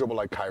everyone can dribble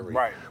like Kyrie.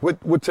 Right.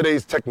 With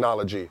today's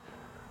technology,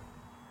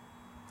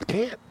 they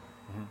can't.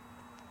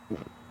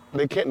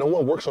 They can't. No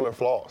one works on their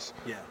flaws.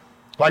 Yeah.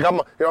 Like I'm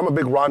a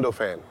big Rondo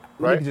fan,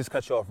 Let right? me just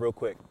cut you off real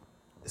quick.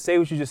 Say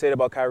what you just said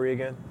about Kyrie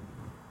again.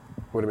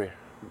 What do you mean?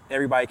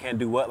 Everybody can't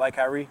do what like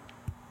Kyrie?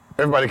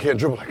 Everybody can't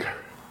dribble like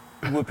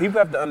Kyrie. What people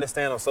have to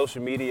understand on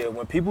social media,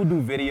 when people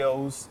do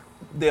videos,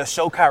 they'll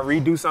show Kyrie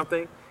do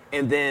something,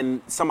 and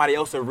then somebody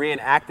else will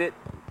reenact it.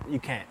 You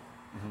can't.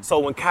 Mm-hmm. So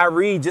when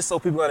Kyrie, just so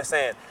people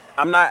understand,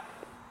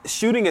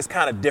 shooting is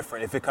kind of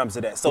different if it comes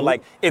to that. So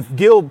like if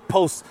Gil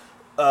posts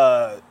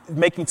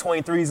making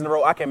 23s in a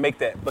row, I can make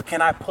that. But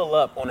can I pull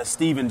up on a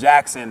Steven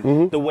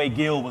Jackson the way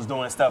Gil was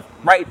doing stuff?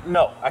 Right?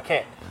 No, I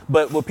can't.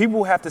 But what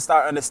people have to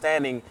start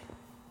understanding,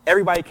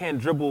 everybody can't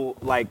dribble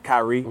like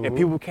Kyrie, and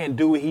people can't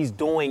do what he's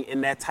doing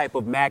in that type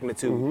of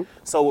magnitude.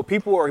 So what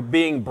people are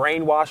being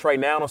brainwashed right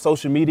now on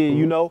social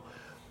media,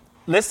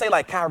 let's say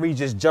like Kyrie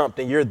just jumped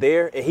and you're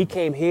there, and he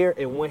came here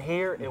and went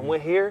here and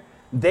went here.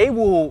 They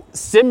will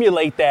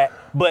simulate that,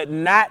 but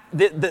not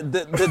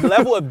the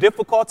level of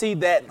difficulty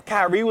that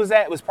Kyrie was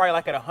at was probably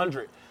like at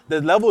 100. The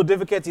level of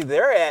difficulty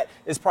they're at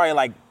is probably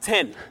like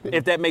 10,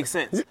 if that makes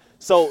sense.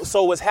 So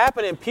what's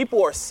happening,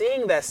 people are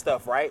seeing that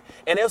stuff, right?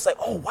 And they'll say,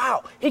 oh,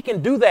 wow, he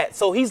can do that.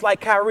 So he's like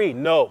Kyrie.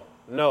 No.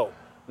 You're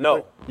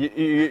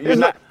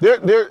not.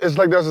 It's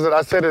like this.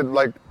 I said it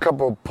like a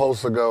couple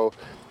posts ago.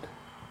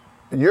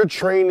 You're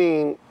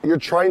trying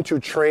to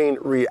train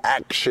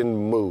reaction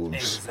moves.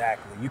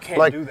 Exactly. You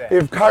can't do that.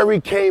 If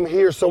Kyrie came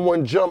here,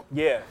 someone jumped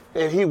Yeah.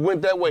 and he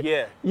went that way.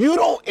 Yeah. You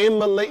don't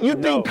emulate. You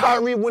think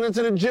Kyrie went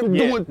into the gym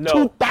doing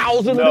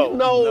 2,000?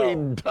 No, he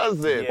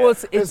doesn't. Well,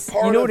 it's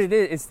part you know of- what it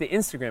is? It's the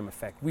Instagram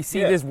effect. We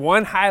see Yeah. this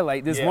one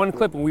highlight, this Yeah. one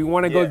clip, and we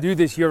want to go Yeah. do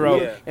this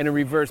Euro Yeah. in a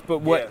reverse.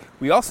 But what Yeah.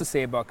 we also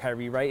say about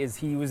Kyrie, right, is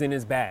he was in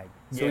his bag.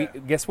 So Yeah.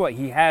 guess what?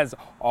 He has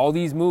all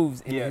these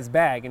moves in Yeah. his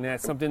bag, and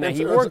that's something that And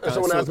he so- worked and on.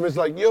 Someone So- asked me, it's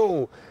like,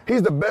 yo,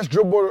 he's the best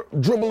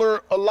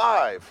dribbler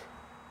alive,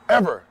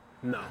 ever.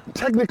 No.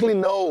 Technically,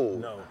 no.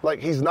 No. Like,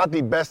 he's not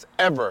the best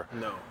ever.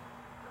 No.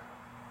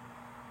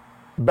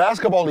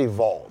 Basketball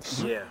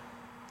evolves. Yeah.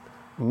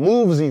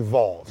 Moves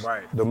evolve.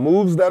 Right. The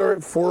moves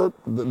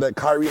that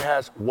Kyrie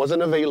has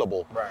wasn't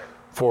available Right.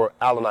 for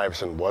Allen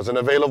Iverson, wasn't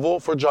available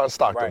for John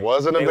Stockton, Right.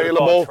 wasn't They would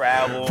available call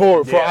travel.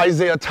 for Yeah.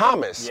 Isaiah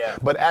Thomas. Yeah.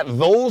 But at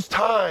those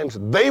times,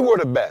 they were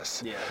the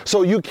best. Yeah.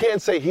 So you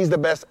can't say he's the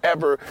best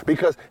ever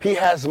because he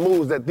has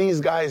moves that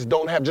these guys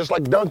don't have, just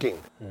like dunking.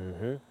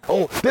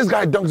 Oh, this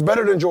guy dunks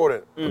better than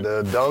Jordan.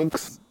 The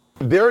dunks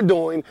they're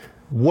doing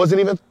wasn't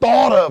even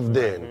thought of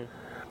then.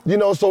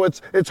 So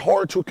it's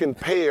hard to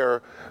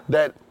compare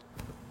that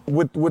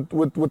with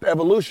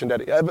evolution.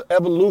 That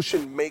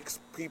evolution makes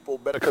people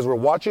better because we're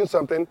watching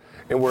something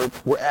and we're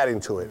adding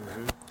to it.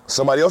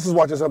 Somebody else is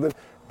watching something,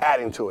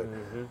 adding to it.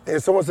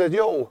 And someone said,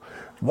 "Yo,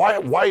 why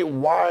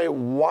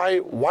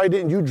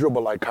didn't you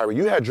dribble like Kyrie?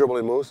 You had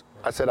dribbling moves."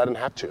 I said, "I didn't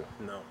have to."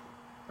 No.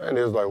 And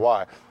it was like,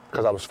 "Why?"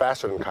 Because I was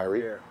faster than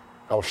Kyrie. Yeah.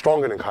 I was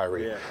stronger than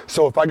Kyrie. Yeah.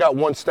 So if I got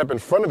one step in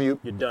front of you,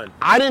 You're done.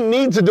 I didn't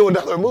need to do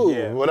another move.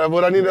 Yeah.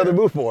 What I need another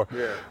move for?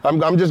 Yeah.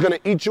 I'm just gonna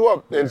eat you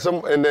up. And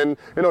then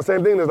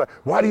same thing. There's like,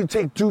 why do you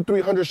take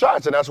 200-300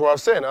 shots? And that's what I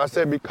was saying. I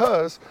said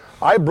because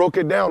I broke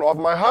it down off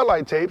my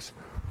highlight tapes.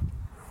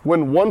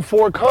 When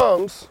 1-4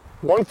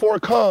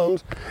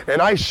 comes, and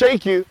I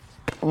shake you,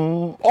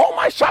 all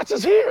my shots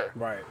is here.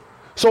 Right.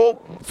 So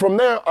from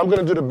there, I'm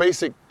gonna do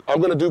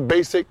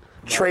basic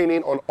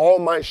training on all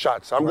my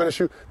shots. I'm gonna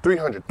shoot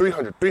 300.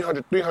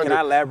 Can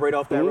I elaborate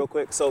off that real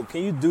quick? So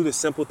can you do the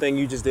simple thing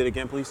you just did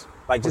again, please?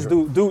 Like just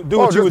do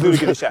what you would do to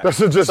get a shot.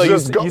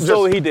 You saw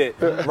what he did.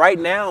 Right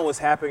now, what's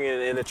happening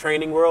in the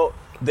training world,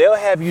 they'll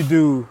have you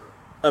do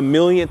a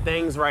million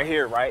things right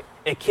here, right?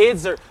 And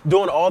kids are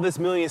doing all this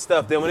million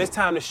stuff. Then when it's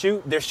time to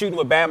shoot, they're shooting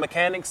with bad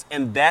mechanics,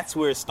 and that's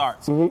where it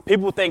starts.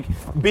 People think,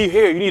 be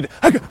here, you need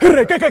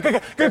to,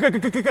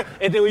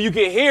 and then when you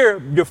get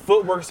here, your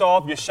footwork's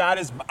off, your shot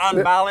is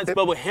unbalanced.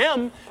 But with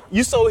him,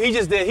 you saw what he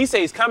just did. He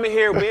says, he's coming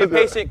here, being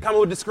patient, coming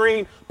with the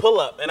screen, pull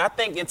up. And I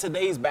think in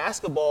today's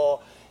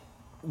basketball,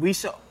 we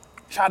should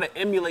try to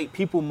emulate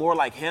people more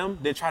like him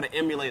than try to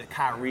emulate a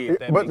Kyrie, if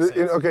that makes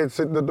sense. Okay,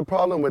 so the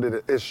problem with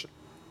it is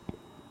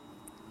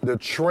the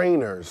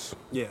trainers.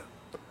 Yeah.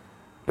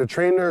 The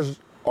trainers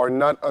are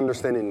not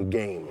understanding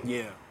game.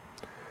 Yeah.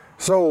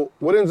 So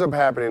what ends up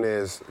happening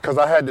is, because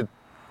I had to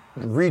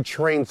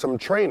retrain some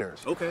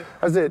trainers. Okay.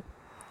 I said,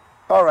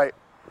 all right,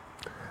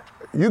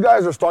 you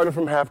guys are starting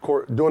from half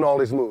court, doing all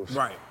these moves.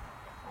 Right.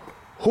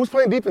 Who's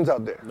playing defense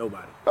out there?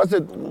 Nobody. I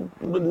said,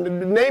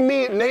 name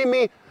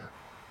me.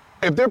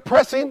 If they're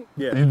pressing,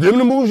 Yeah. you them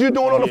the moves you're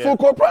doing on the Yeah. full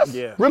court press?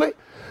 Yeah. Really?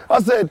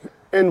 I said,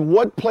 and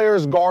what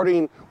players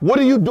guarding? What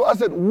are you doing? I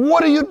said,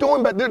 what are you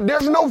doing back there?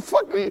 There's no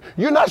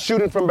you're not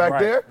shooting from back Right,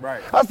 there.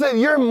 right. I said,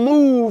 your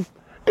move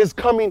is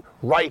coming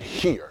right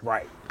here.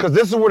 Right. Because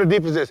this is where the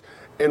defense is.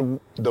 And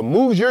the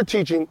moves you're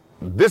teaching,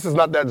 this is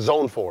not that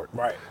zone for it.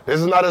 Right. This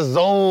is not a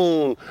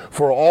zone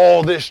for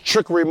all this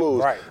trickery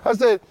moves. Right. I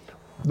said,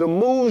 the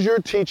moves you're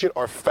teaching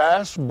are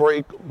fast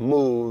break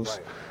moves.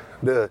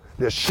 Right.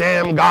 The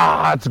sham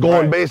gods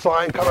going Right.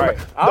 baseline coming Right.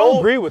 back. I don't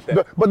agree with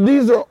that. But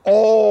these are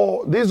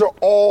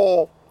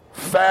all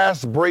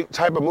fast break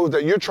type of moves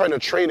that you're trying to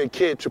train a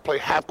kid to play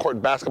half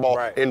court basketball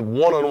Right. in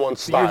one-on-one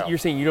So style. you're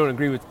saying you don't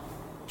agree with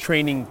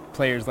training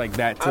players like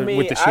that I mean,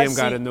 with the I sham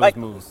god see, and those like,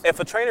 moves? If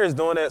a trainer is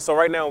doing that, so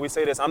right now when we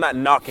say this, I'm not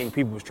knocking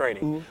people's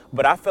training, Mm-hmm.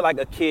 but I feel like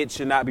a kid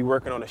should not be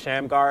working on a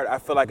sham guard. I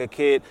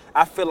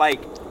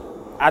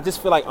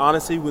just feel like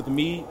honestly with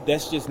me,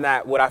 that's just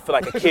not what I feel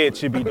like a kid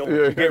should be doing.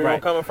 You get where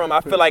I'm coming from?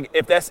 I feel like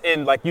if that's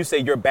in, like you say,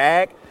 your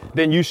bag,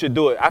 then you should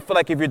do it. I feel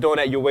like if you're doing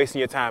that, you're wasting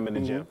your time in the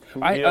gym.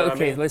 You know what I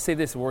mean? Let's say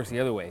this works the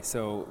other way.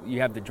 So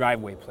you have the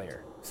driveway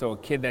player. So a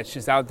kid that's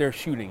just out there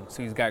shooting.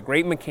 So he's got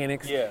great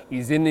mechanics. Yeah.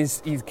 He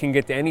can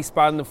get to any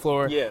spot on the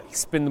floor. Yeah. He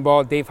spin the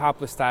ball Dave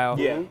Hoppler style.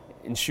 Yeah.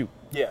 And shoot.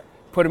 Yeah.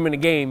 Put him in a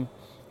game,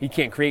 he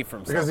can't create for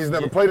himself. because he's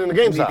never played in the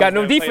game He's side. got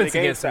no Never played defense the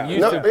game against him. style. He's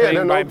no, used to playing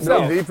by no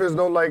himself. defense,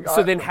 no like.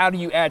 So then how do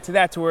you add to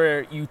that to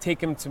where you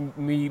take him to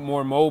be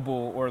more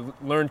mobile or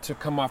learn to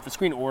come off the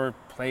screen or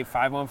play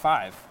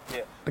 5-on-5?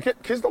 Yeah. The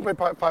kids don't play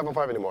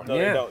 5-on-5 anymore. No,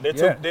 Yeah. they don't.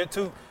 Yeah. They're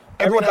too.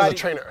 Everyone has a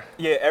everybody- trainer.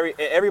 Yeah,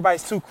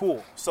 everybody's too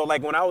cool. So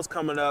like when I was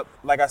coming up,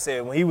 like I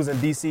said, when he was in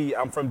DC,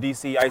 I'm from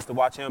DC. I used to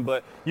watch him,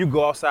 but you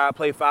go outside,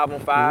 play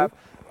 5-on-5.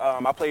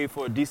 I played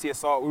for DC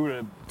Assault. We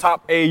were the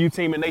top AAU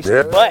team in the nation,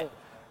 Yeah. but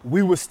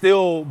we would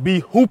still be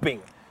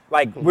hooping.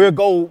 Like we'll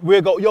go,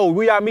 yo,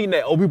 we are meeting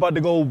at, oh, we about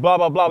to go, blah,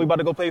 blah, blah, we about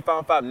to go play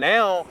 5-on-5.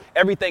 Now,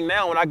 everything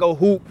now, when I go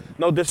hoop,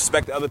 no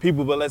disrespect to other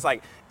people, but it's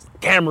like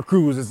camera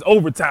crews, it's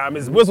overtime,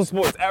 it's whistle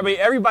sports. I mean,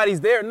 everybody's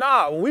there.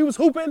 Nah, when we was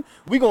hooping,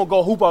 we gonna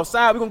go hoop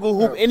outside, we gonna go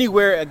hoop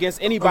anywhere against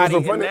anybody.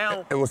 And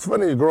Now, what's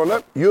funny, growing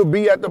up, you'll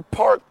be at the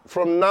park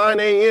from 9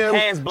 a.m.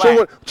 Hands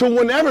black. to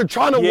whenever,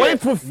 trying to Yeah, wait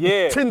for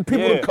yeah, 10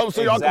 people yeah, to come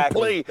so y'all can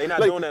exactly. play. They not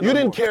Like, doing that you no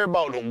didn't more. care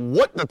about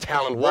what the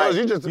talent was.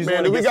 Right. You just, You just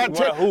man, wanna we get got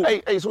some- 10. wanna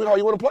hoop. Hey, sweetheart,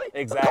 you want to play?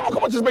 Exactly.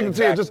 Come on, just make it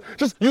 10. Exactly.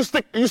 Just you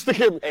stick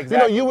him. You know,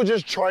 Exactly. you were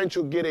just trying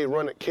to get a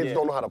run at kids Yeah.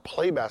 don't know how to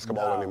play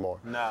basketball anymore.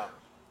 No.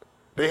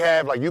 They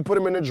have, like, you put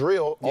them in the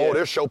drill, Yeah. oh,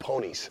 they're show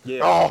ponies.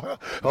 Yeah.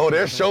 Oh,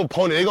 they're show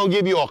ponies. They're going to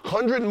give you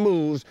 100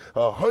 moves,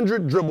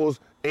 100 dribbles,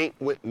 ain't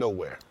went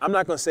nowhere. I'm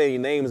not gonna say any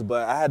names,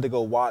 but I had to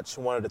go watch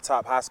one of the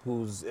top high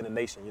schools in the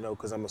nation, you know,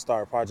 because I'm gonna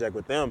start a project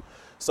with them.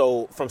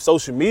 So from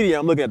social media,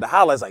 I'm looking at the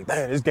highlights like,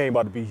 damn, this game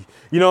about to be,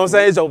 you know what I'm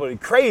saying? It's over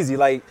crazy.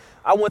 Like,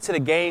 I went to the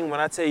game when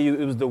I tell you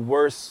it was the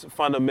worst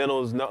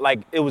fundamentals,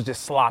 like it was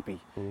just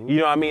sloppy. You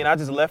know what I mean? I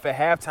just left at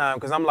halftime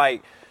because I'm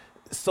like,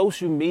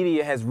 social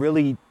media has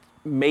really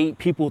made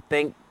people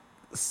think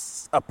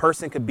a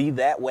person could be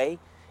that way.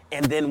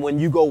 And then when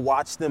you go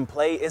watch them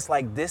play, it's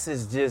like, this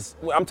is just,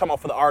 I'm talking about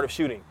for the art of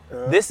shooting.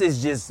 This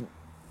is just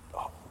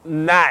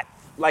not,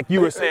 like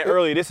you were saying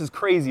earlier, this is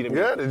crazy to me.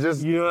 Yeah, they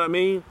just- you know what I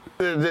mean?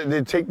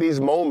 They take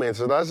these moments,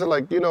 and I said,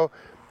 like, you know,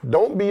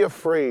 don't be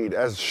afraid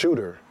as a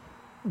shooter.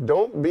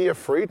 Don't be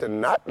afraid to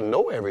not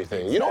know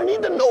everything. You don't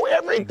need to know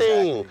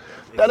everything.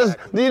 That is,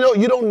 you know,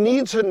 you don't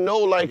need to know,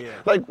 like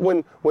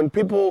when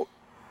people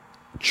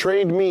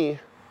trained me,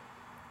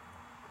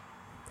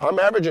 I'm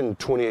averaging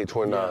 28,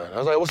 29. I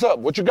was like, what's up?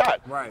 What you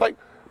got? Right. Like,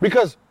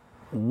 because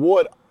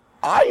what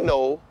I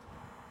know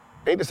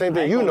ain't the same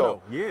thing you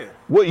know. Yeah.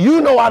 What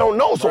you know, I don't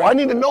know, so I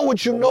need to know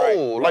what you know. Right,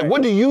 Like, right.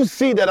 what do you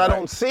see that I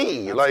don't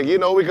see? Like, you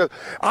know, because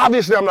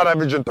obviously I'm not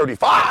averaging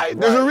 35.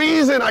 There's a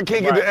reason I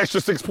can't get the extra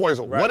 6 points.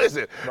 What is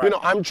it? You know,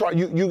 I'm trying.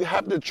 You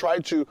have to try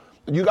to.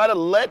 You gotta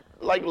let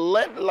like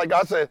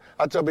I said.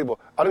 I tell people,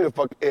 I don't give a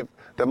fuck if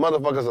the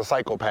motherfucker's a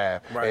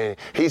psychopath and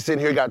he's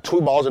sitting here got 2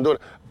 balls and doing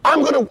it.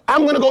 I'm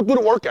gonna go through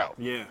the workout.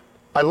 Yeah.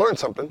 I learned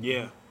something.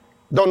 Yeah.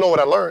 Don't know what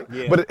I learned,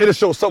 Yeah. but it'll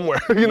show somewhere,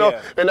 you know?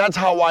 Yeah. And that's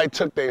how I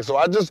took things. So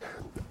I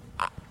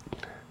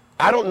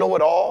don't know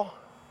it all,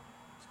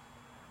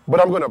 but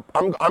I'm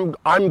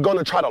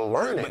gonna try to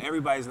learn But it.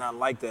 everybody's not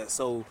like that.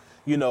 So,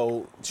 you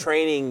know,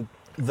 training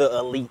the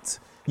elite,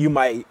 you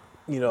might,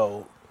 you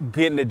know,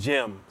 get in the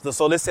gym.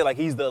 So let's say like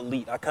he's the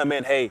elite. I come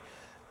in, hey,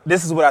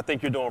 this is what I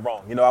think you're doing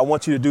wrong. You know, I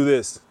want you to do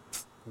this.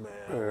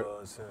 Man,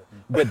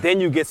 but then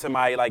you get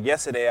somebody, like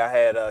yesterday I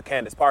had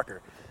Candace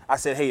Parker. I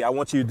said, hey, I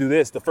want you to do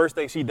this. The first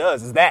thing she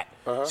does is that.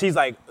 She's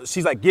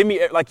like, give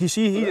me, like he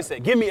just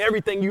said, give me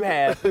everything you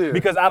have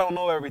because I don't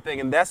know everything.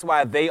 And that's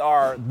why they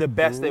are the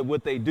best at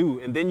what they do.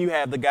 And then you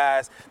have the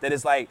guys that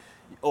is like,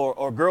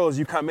 or girls,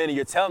 you come in and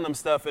you're telling them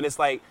stuff and it's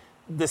like,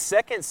 the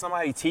second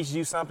somebody teaches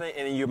you something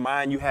and in your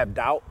mind you have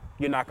doubt,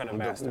 you're not going to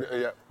master.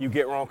 Yeah. You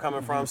get where I'm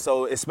coming from?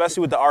 So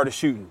especially with the art of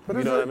shooting, But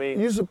you know what I mean?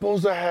 You're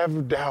supposed to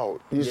have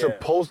doubt. You're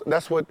supposed,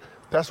 that's what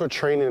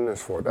training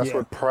is for. That's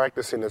what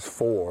practicing is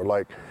for.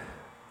 Like,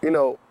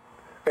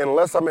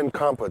 unless I'm in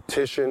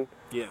competition,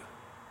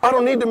 I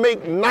don't need to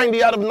make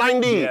 90 out of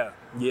 90.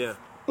 Yeah.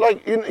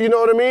 Like, you know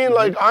what I mean?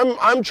 Like,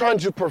 I'm trying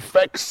to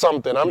perfect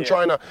something. I'm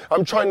trying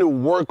to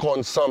work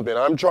on something.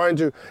 I'm trying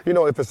to,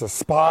 if it's a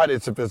spot,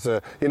 if it's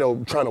a,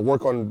 trying to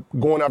work on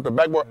going after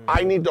backboard,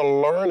 I need to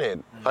learn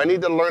it. I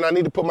need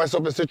to put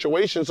myself in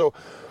situations. So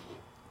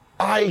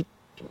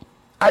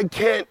I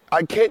can't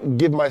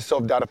give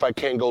myself doubt if I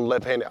can't go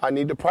left-handed. I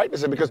need to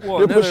practice it because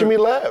they're pushing me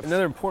left.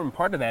 Another important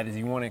part of that is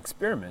you want to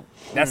experiment.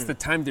 That's the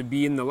time to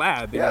be in the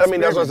lab. Yeah, I mean,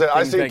 that's what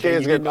I said.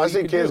 I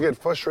see kids get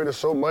frustrated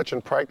so much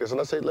in practice, and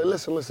I say,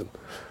 listen,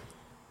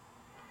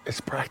 it's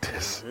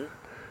practice.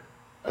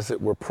 I said,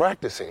 we're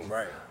practicing.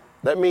 Right.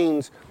 That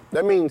means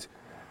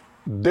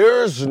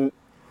there's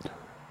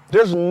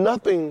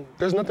nothing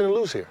to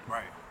lose here.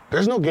 Right.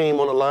 There's no game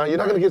on the line. You're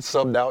not going to get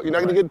subbed out. You're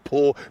not going to get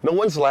pulled. No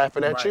one's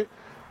laughing at you.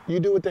 You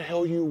do what the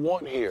hell you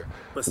want here.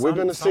 But we're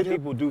gonna sit here. Some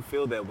people do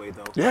feel that way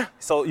though. Yeah.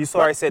 So you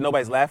saw I said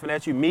nobody's laughing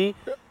at you. Me,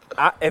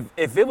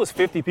 if it was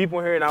 50 people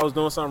here and I was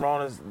doing something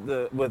wrong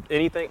with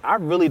anything, I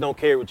really don't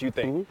care what you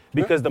think.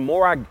 Because the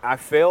more I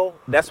fail,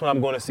 that's when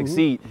I'm going to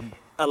succeed.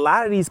 A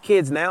lot of these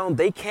kids now,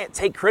 they can't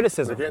take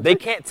criticism. They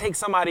can't take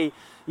somebody,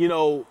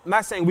 I'm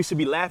not saying we should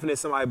be laughing at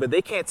somebody, but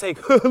they can't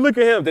take, look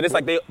at him. Then it's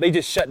like they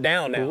just shut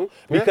down now.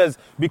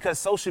 Because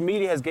social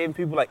media has given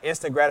people like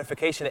instant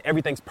gratification and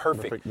everything's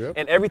perfect.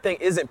 And everything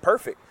isn't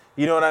perfect.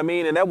 You know what I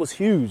mean? And that was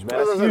huge,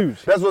 man. That's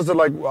huge. That's what's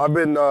like. I've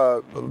been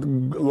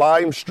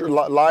live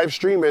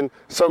streaming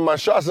some of my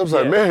shots. I'm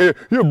like, man,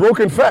 you're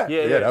broken fat.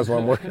 Yeah, that's why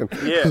I'm working. I'm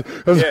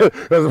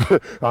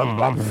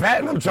fat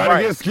and I'm trying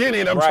to get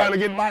skinny and I'm trying to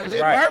get my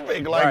shit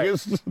perfect.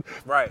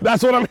 Like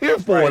that's what I'm here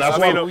for. That's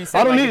why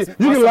I don't need.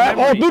 You can laugh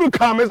all through the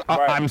comments.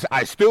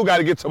 I still got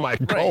to get to my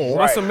goal.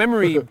 Muscle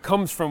memory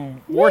comes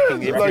from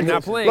working. If you're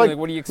not playing, like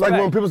what do you expect?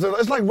 Like when people say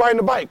it's like riding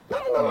a bike.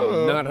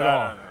 No, not at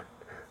all.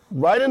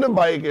 Riding a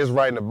bike is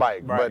riding a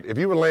bike, but if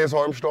you were Lance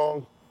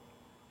Armstrong,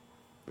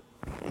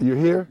 you're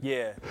here.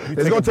 Yeah,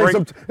 it's gonna take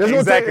some.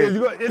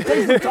 It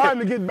takes some time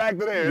to get back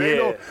to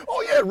there.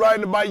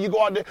 Riding a bike, you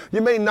go out there,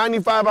 you made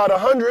 95 out of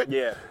 100.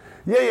 Yeah.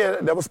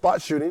 That was spot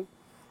shooting,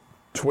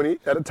 20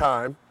 at a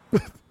time,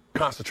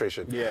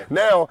 concentration. Yeah.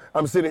 Now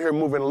I'm sitting here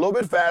moving a little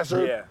bit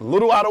faster, a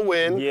little out of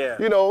wind. Yeah.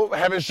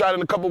 Having shot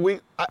in a couple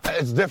weeks,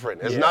 it's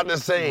different. It's not the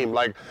same.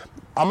 Like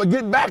I'm gonna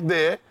get back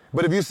there.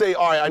 But if you say,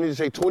 all right, I need to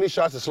take 20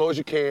 shots as slow as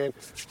you can,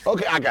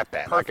 okay, I got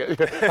that. I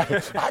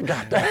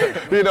got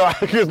that.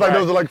 It's like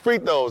those are like free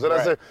throws. And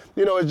I said,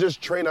 it's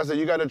just train. I said,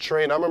 you got to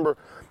train. I remember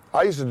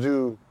I used to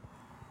do,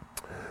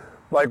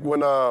 like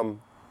when,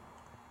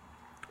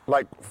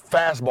 like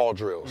fastball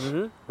drills,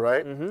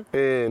 right?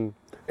 And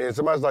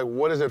somebody's like,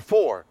 what is it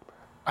for?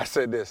 I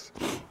said this,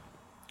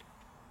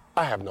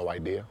 I have no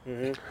idea.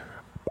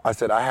 I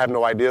said, I have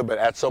no idea, but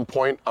at some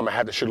point, I'm going to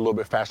have to shoot a little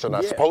bit faster than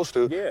I'm supposed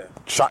to. Yeah.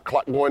 Shot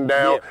clock going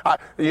down. I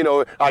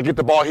get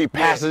the ball, he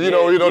passes,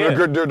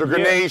 the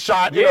grenade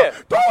shot, throw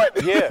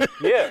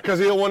it. Because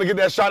he don't want to get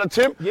that shot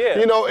attempt.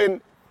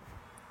 And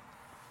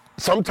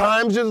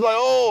sometimes it's like,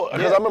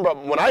 because I remember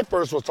when I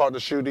first was taught to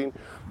shooting,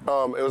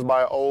 it was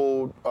by an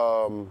old,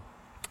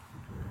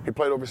 he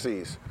played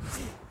overseas.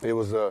 It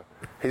was,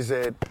 he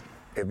said,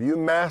 if you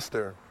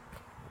master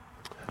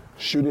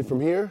shooting from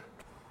here,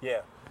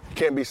 you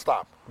can't be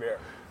stopped. Yeah.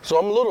 So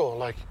I'm a little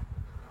like,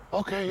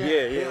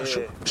 okay,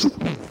 shoot.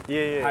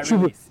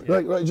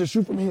 Like just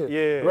shoot from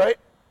here, right?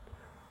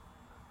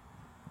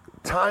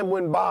 Time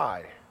went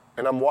by,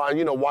 and I'm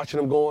watching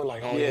him going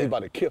like, he's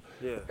about to kill.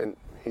 And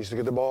he used to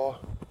get the ball.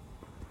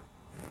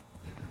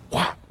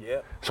 Wow.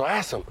 Yeah. So I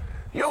asked him,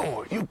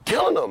 yo, you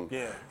killing them?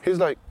 Yeah. He's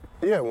like,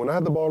 when I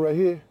have the ball right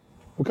here,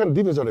 what kind of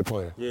defense are they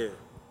playing? Yeah.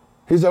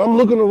 He said, I'm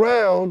looking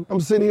around, I'm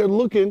sitting here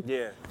looking.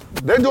 Yeah.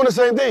 They're doing the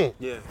same thing.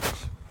 Yeah.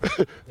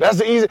 That's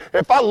the easy.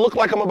 If I look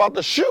like I'm about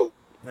to shoot,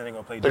 then they're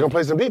gonna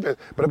play some defense.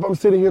 But if I'm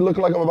sitting here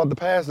looking like I'm about to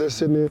pass, they're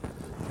sitting there.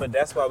 But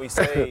that's why we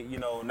say,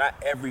 not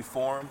every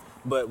form,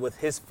 but with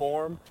his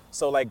form.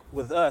 So like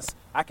with us,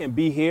 I can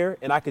be here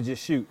and I can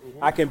just shoot.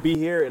 I can be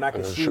here and I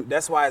can shoot.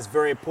 That's why it's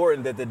very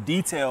important that the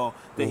detail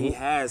that he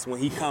has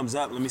when he comes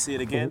up. Let me see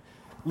it again.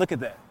 Look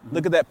at that.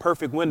 Look at that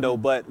perfect window.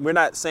 But we're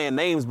not saying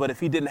names. But if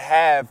he didn't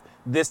have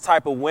this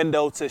type of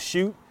window to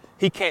shoot,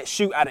 he can't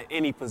shoot out of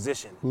any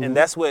position. And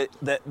that's what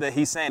that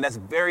he's saying. That's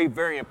very,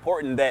 very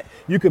important that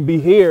you can be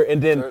here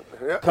and then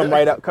come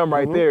right up, come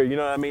right there. You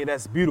know what I mean?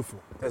 That's beautiful.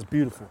 That's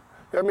beautiful.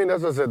 I mean,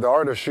 that's what I said. The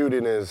art of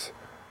shooting is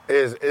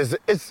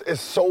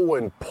so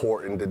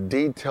important. The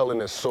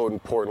detailing is so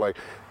important. Like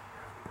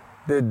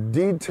the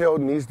detail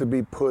needs to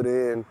be put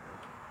in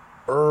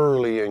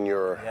early in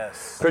your,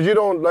 Yes. because you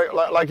don't,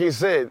 like he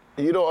said,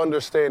 you don't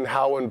understand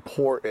how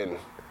important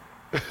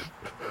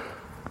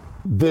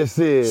this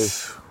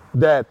is,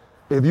 that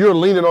if you're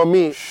leaning on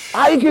me,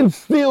 I can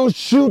still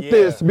shoot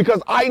this,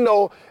 because I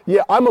know,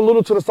 I'm a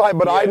little to the side,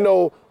 but I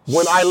know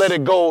when I let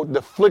it go,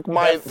 to flick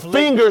my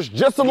fingers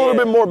just a little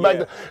bit more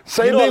back.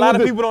 Same you know, thing a lot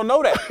with of people don't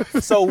know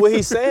that. So what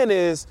he's saying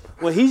is,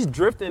 when he's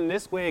drifting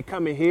this way and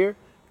coming here,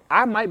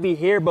 I might be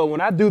here, but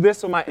when I do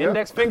this with my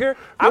index finger,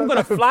 I'm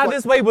gonna fly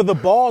this way, but the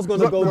ball's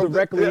gonna go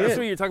directly in. That's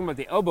what you're talking about.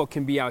 The elbow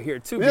can be out here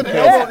too. Yeah,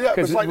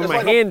 Because it's like, where it's my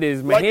like hand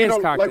is, my hand's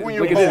cocked. Like when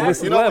you're Look at bowling,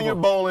 this you know, level. when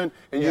you're bowling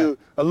and you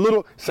a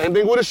little, same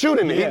thing with a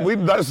shooting. Yeah.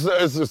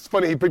 It's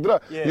funny he picked it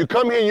up. Yeah. You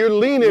come here and you're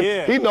leaning.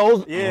 Yeah. He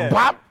knows. Yeah.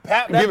 Bop.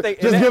 Pat Give that thing.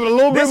 it, just give it a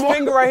little bit This more.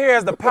 finger right here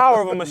has the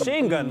power of a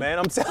machine gun, man.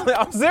 I'm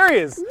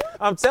serious.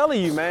 I'm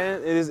telling you,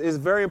 man. It's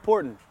very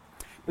important.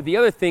 But the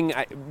other thing,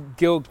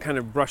 Gil kind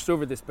of brushed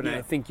over this, but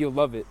I think you'll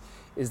love it,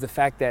 is the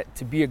fact that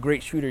to be a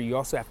great shooter, you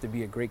also have to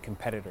be a great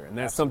competitor. And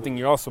that's something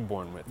you're also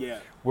born with. Yeah.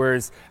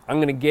 Whereas I'm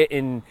going to get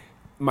in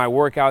my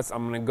workouts,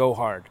 I'm going to go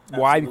hard.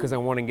 Why? Because I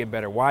want to get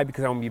better. Why?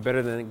 Because I want to be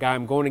better than the guy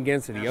I'm going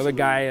against or the other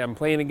guy I'm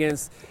playing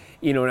against.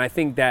 You know, and I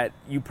think that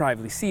you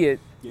probably see it.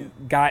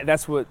 Yeah.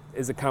 That's what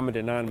is a common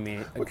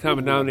denominator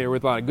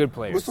with a lot of good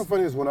players. What's so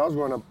funny is when I was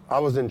growing up, I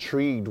was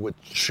intrigued with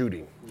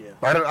shooting. Yeah.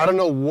 I don't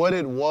know what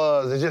it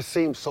was. It just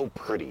seemed so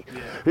pretty.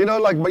 Yeah. You know,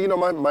 like, but you know,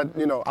 my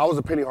I was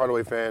a Penny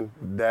Hardaway fan.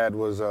 Dad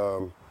was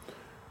a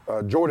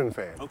Jordan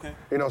fan. Okay.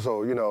 You know,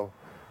 so you know,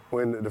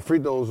 when the free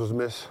throws was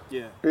missed.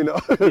 Yeah. You know,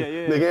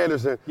 yeah. Nick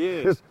Anderson.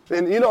 Yeah.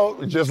 And you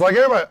know, just like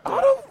everybody,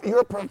 you're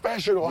a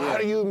professional. Yeah. How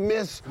do you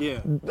miss? Yeah.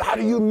 How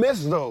do you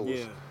miss those?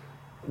 Yeah.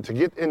 To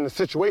get in the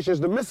situations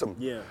to miss them.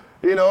 Yeah.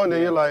 You know, and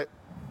then you're like,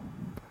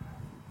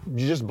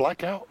 you just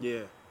black out.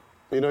 Yeah.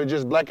 You know, you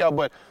just black out.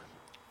 But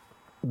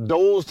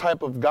those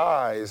type of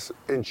guys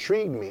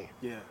intrigue me.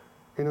 Yeah.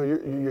 You know,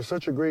 you're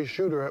such a great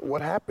shooter.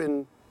 What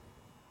happened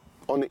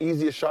on the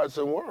easiest shots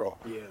in the world?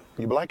 Yeah.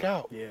 You black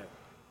out. Yeah.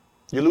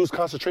 You lose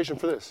concentration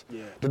for this.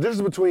 Yeah. The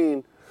difference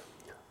between,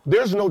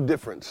 there's no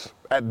difference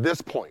at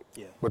this point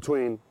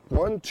between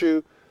 1,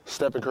 2,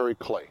 Stephen Curry,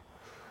 Clay.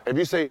 If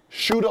you say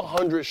shoot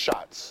 100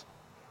 shots,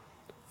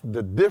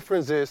 the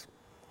difference is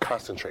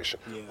concentration.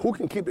 Yeah. Who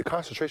can keep the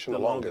concentration the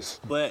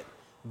longest? But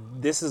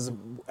this is,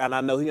 and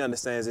I know he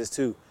understands this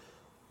too,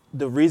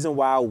 the reason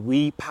why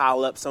we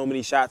pile up so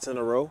many shots in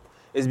a row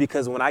is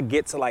because when I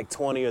get to like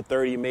 20 or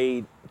 30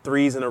 made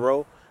threes in a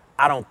row,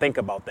 I don't think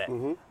about that.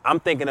 Mm-hmm.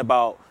 I'm thinking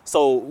about,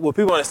 so what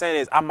people understand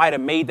is I might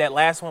have made that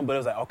last one, but it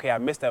was like, okay, I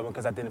missed that one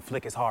because I didn't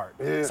flick as hard.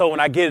 Yeah. So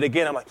when I get it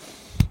again, I'm like,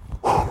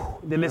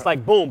 then it's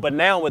like boom. But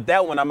now with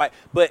that one,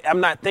 but I'm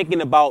not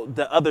thinking about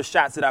the other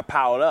shots that I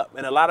piled up.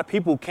 And a lot of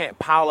people can't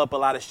pile up a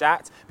lot of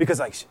shots because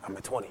like, I'm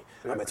at 20,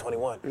 I'm at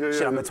 21,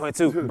 I'm at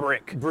 22,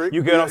 brick.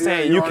 You get what I'm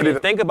saying? You can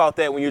think about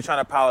that when you're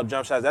trying to pile up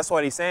jump shots. That's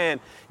what he's saying.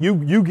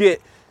 You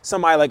get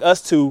somebody like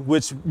us two,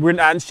 which we're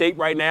not in shape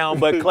right now,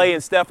 but Clay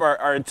and Steph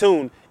are in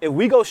tune. If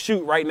we go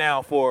shoot right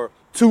now for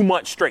 2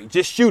 months straight,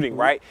 just shooting,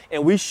 right?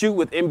 And we shoot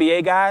with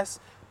NBA guys,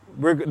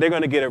 they're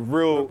going to get it's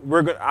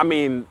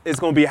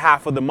going to be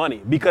half of the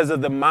money because of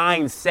the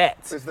mindset.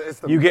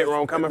 You get where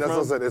I'm coming from? That's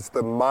what I said. It's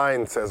the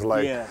mindset.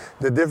 Like,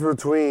 the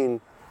difference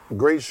between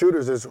great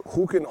shooters is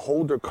who can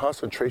hold their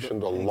concentration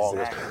the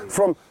longest.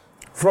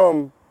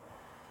 From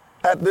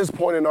at this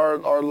point in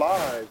our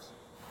lives,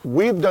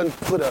 we've done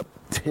put up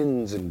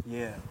tens and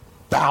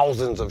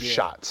thousands of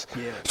shots.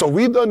 Yeah. So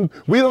we're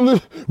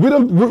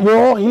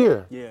all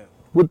here. Yeah.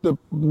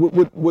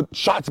 With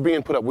shots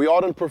being put up. We all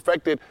done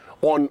perfected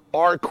on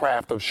our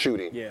craft of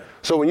shooting. Yeah.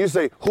 So when you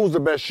say who's the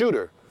best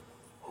shooter,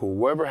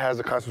 whoever has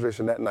the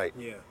concentration that night.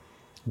 Yeah.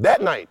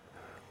 That night.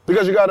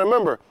 Because you gotta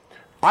remember,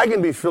 I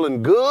can be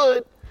feeling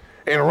good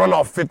and run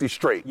off 50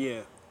 straight. Yeah.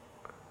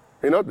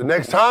 You know, the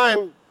next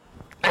time,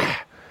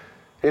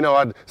 you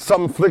know,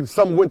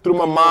 something went through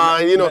my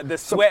mind, you know. The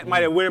sweat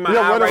might have went in my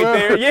eye right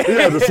there.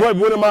 Yeah, the sweat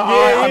went in my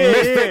eye. I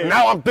missed it.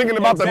 Now I'm thinking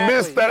about the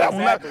miss that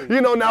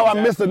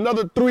I missed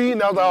another 3.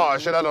 Now I was like, oh,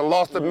 shit, I done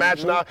lost the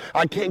match now.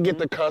 I can't get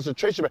the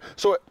concentration back.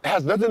 So it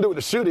has nothing to do with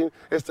the shooting.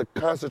 It's the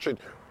concentration.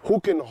 Who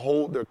can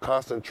hold their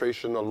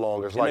concentration the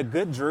longest? And a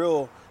good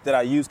drill that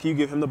I use, can you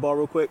give him the ball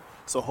real quick?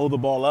 So hold the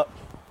ball up.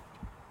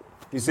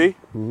 You see?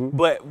 Mm-hmm.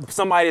 But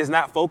somebody is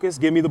not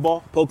focused, give me the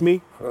ball, poke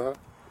me. Yeah.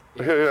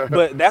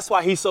 But that's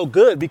why he's so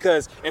good,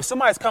 because if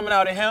somebody's coming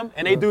out at him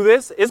and they do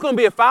this, it's going to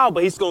be a foul,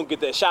 but he's going to get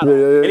that shot off.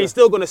 And he's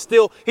still going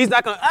to he's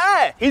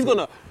going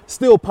to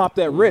still pop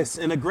that wrist.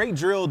 And a great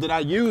drill that I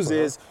use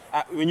is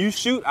when you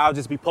shoot, I'll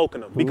just be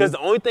poking him. Because the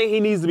only thing he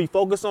needs to be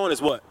focused on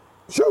is what?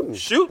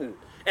 Shooting.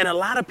 And a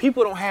lot of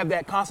people don't have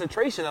that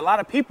concentration. A lot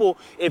of people,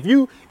 if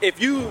you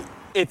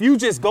if you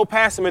just go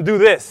past him and do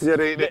this,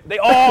 they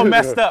all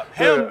messed up.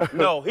 Him,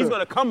 no, he's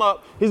gonna come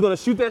up, he's gonna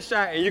shoot that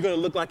shot, and you're gonna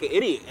look like an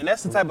idiot. And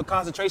that's the type of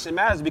concentration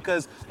that matters,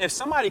 because if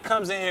somebody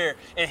comes in here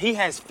and he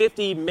has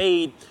 50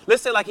 made,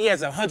 let's say like he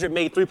has 100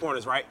 made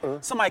 3-pointers, right?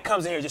 Somebody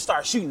comes in here and just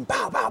starts shooting,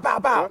 bow, bow, bow,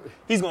 bow.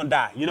 He's gonna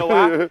die. You know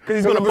why? Because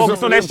he's gonna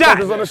focus on that shot.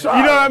 You know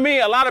what I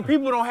mean? A lot of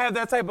people don't have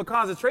that type of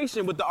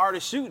concentration with the art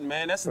of shooting,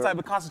 man. That's the type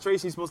of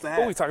concentration you're supposed to have.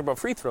 When we talk about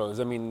free throws,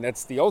 I mean,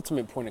 that's the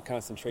ultimate point of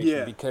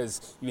concentration,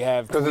 because you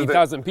have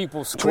 20,000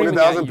 people screaming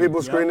 20,000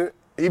 people screaming,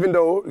 even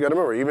though, you gotta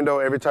remember, even though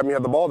every time you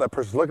have the ball, that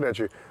person's looking at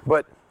you.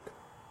 But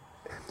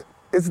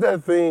it's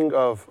that thing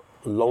of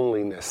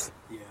loneliness.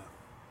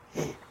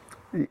 Yeah.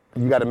 You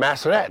gotta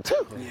master that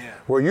too. Yeah.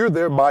 Where you're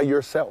there by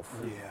yourself.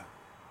 Yeah.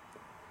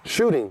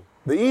 Shooting,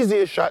 the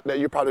easiest shot that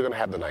you're probably gonna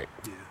have tonight.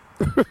 Yeah.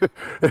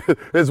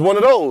 It's one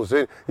of those.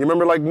 You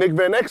remember like Nick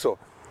Van Exel?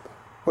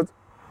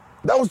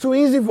 That was too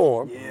easy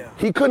for him. Yeah.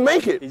 He couldn't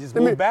make it. He just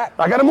moved back.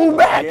 I gotta move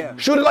back. Yeah.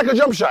 Shoot it like a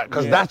jump shot,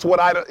 because that's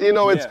what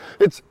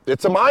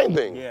it's a mind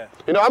thing. Yeah.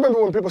 You know, I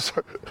remember when people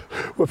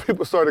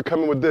started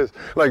coming with this,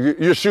 like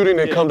you're shooting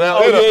and come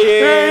down. Oh,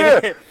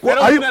 yeah. They Well,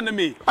 don't do nothing to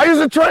me. I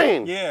used to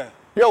train. Yeah.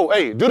 Yo,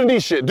 hey, do the knee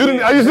shit.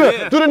 I used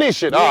to do the knee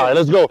shit. All right,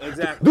 let's go.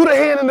 Exactly. Do the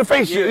hand in the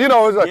face shit. You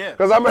know, it's like,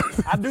 because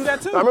I do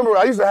that too. I remember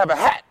I used to have a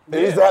hat, and I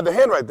used to have the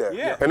hand right there.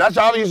 Yeah. And that's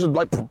how I used to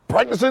like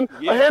practicing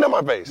a hand in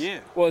my face.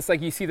 Yeah. Well, it's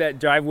like you see that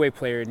driveway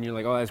player and you're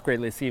like, oh, that's great.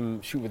 Let's see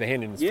him shoot with a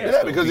hand in his face.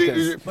 Yeah,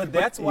 because But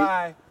that's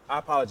why, I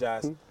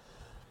apologize.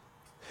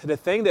 The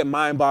thing that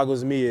mind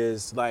boggles me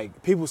is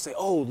like people say,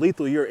 oh,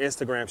 Lethal, you're an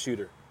Instagram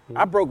shooter.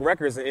 I broke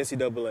records in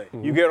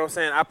NCAA. You get what I'm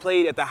saying? I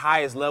played at the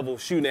highest level,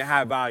 shooting at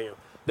high volume.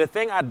 The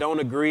thing I don't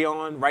agree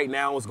on right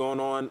now, what's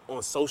going on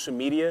social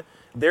media,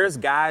 there's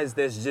guys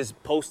that's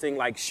just posting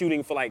like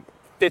shooting for like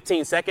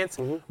 15 seconds,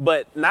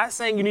 but not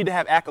saying you need to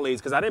have accolades,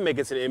 because I didn't make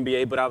it to the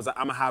NBA, but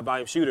I'm a high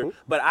volume shooter.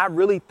 But I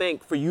really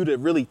think for you to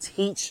really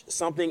teach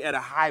something at a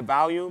high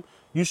volume,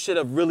 you should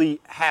have really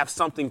have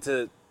something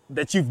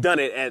that you've done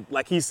it at,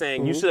 like he's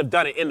saying, you should have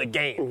done it in the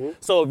game.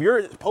 So if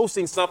you're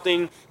posting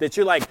something that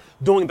you're like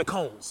doing the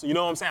cones, you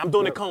know what I'm saying? I'm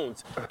doing the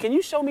cones. Can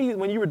you show me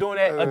when you were doing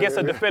that against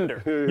a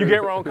defender? You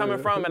get where I'm coming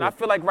from? And I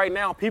feel like right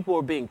now people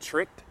are being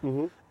tricked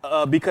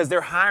because they're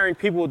hiring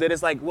people that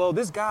is like, well,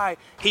 this guy,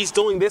 he's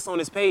doing this on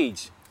his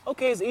page.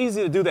 Okay, it's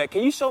easy to do that.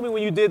 Can you show me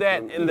when you did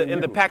that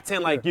in the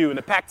Pac-10 like you, in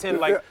the Pac-10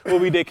 like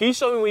what we did? Can you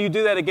show me when you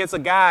do that against a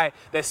guy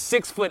that's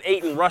 6'8"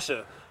 in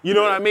Russia? You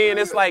know what I mean?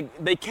 It's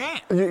like they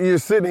can't. You're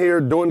sitting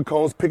here doing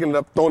cones, picking it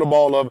up, throwing the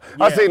ball up.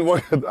 Yeah.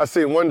 I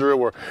seen one drill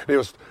where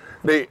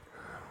they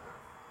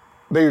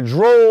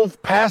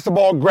drove past the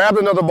ball, grabbed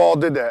another ball,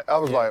 did that. I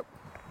was like,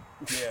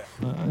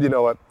 you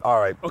know what? All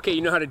right. Okay,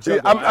 you know how to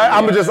jump.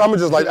 I'm just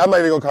like, I'm not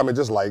even gonna comment.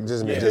 Just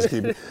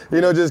keep,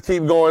 just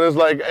keep going. It's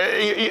like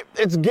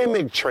it's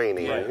gimmick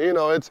training. Yeah. You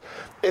know, it's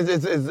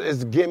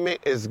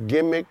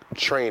gimmick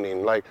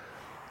training. Like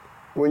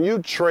when you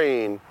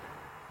train,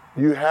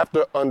 you have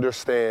to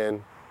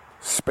understand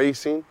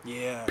spacing,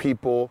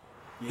 people,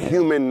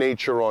 human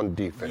nature on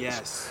defense.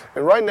 Yes.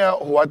 And right now,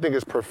 who I think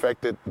has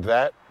perfected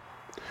that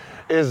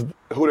is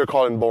who they're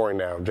calling boring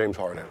now, James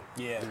Harden.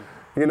 Yeah.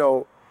 You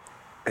know,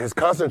 his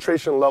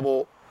concentration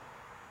level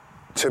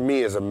to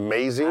me is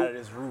amazing. Out of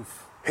his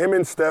roof. Him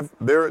and Steph,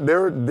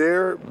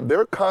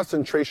 their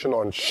concentration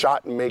on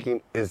shot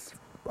making is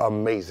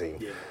amazing.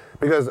 Yeah.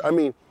 Because I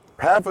mean,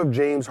 half of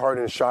James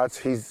Harden's shots,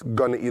 he's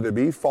gonna either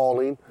be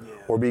falling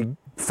or be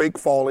fake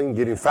falling,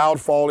 getting fouled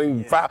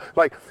falling.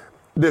 Like,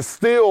 they're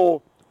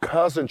still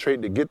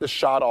concentrating to get the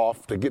shot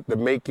off, to get the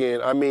make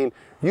in. I mean,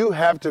 you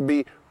have to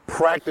be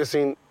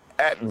practicing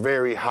at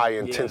very high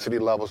intensity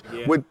levels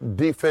with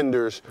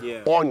defenders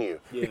on you.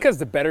 Yeah. Because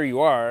the better you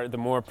are, the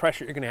more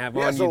pressure you're going to have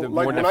on you, the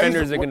more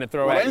defenders are going to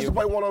throw at you. When I used to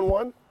play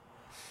one-on-one,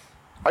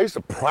 I used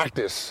to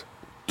practice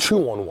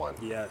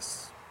 2-on-1.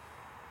 Yes.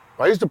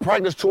 I used to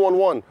practice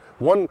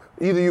 2-on-1.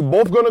 Either you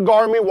both going to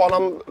guard me while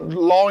I'm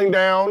lolling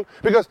down,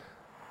 because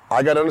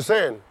I got to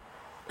understand,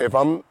 if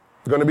I'm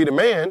going to be the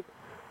man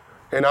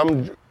and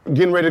I'm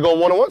getting ready to go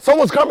one-on-one,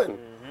 someone's coming.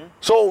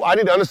 So I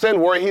need to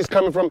understand where he's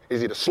coming from.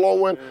 Is he the slow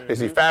one? Is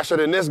he faster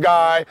than this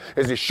guy?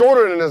 Is he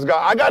shorter than this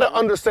guy? I got to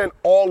understand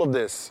all of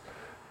this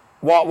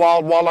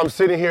while I'm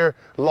sitting here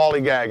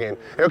lollygagging.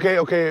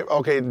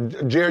 Okay,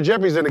 Jared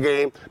Jeffries in the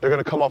game. They're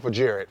going to come off of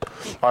Jared.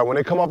 All right, when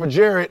they come off of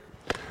Jared,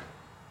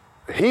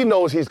 he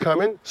knows he's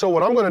coming. So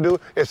what I'm going to do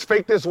is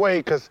fake this way,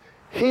 because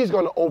he's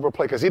going to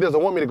overplay, because he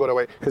doesn't want me to go that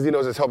way, because he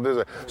knows it's help this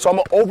way. So I'm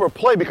going to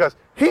overplay because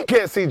he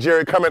can't see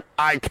Jared coming.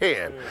 I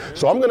can.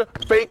 So I'm going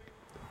to fake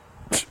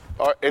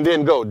and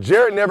then go.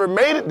 Jared never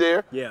made it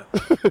there. Yeah.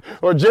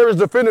 Or Jared's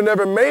defender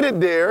never made it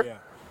there. Yeah.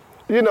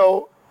 You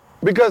know,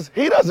 because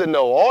he doesn't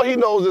know. All he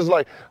knows is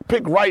like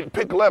pick right,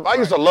 pick left. I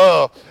used to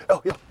love,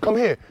 come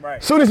here. Right.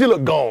 As soon as he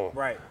looked gone.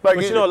 Right. Like,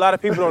 but you know, a lot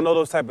of people don't know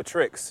those type of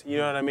tricks. You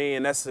know what I mean?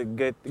 And that's a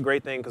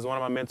great thing, because one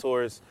of my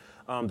mentors,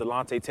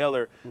 Delonte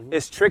Taylor,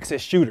 is tricks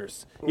as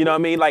shooters. You know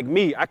what I mean? Like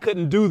me, I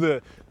couldn't do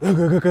the,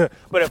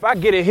 but if I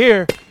get it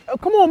here,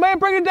 come on, man,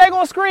 bring the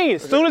daggone screen.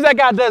 As soon as that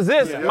guy does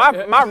this,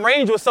 my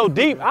range was so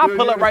deep, I'll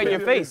pull up right in your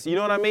face. You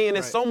know what I mean? And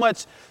there's so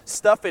much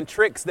stuff and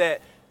tricks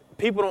that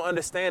people don't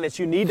understand that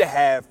you need to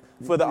have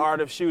for the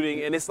art of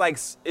shooting. And it's like,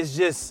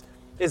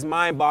 it's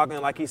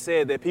mind-boggling, like he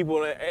said, that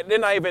people, they're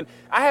not even,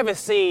 I haven't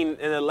seen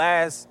in the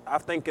last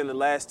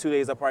 2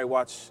 days, I probably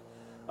watched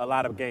a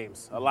lot of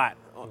games, a lot.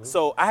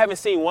 So I haven't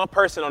seen one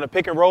person on a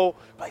pick and roll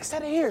like,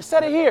 set it here.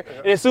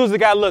 And as soon as the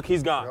guy look,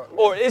 he's gone.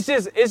 Or it's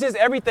just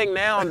everything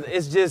now.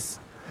 It's just,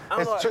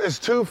 it's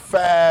too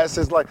fast.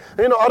 It's like,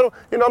 I'm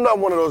not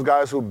one of those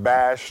guys who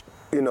bash,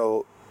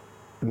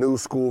 new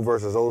school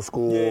versus old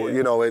school.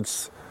 Yeah.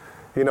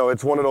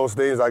 It's one of those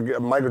things.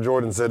 Like Michael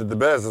Jordan said it the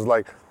best. It's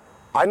like,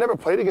 I never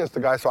played against the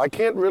guy, so I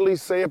can't really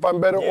say if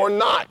I'm better or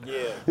not.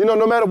 Yeah.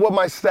 No matter what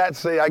my stats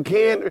say, I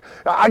can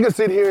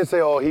sit here and say,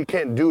 oh, he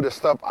can't do the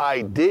stuff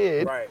I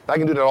did. Right. I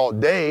can do that all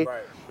day.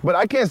 Right. But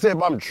I can't say if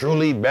I'm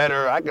truly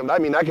better. I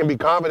can be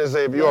confident and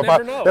say,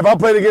 know. if I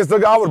played against the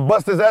guy, I would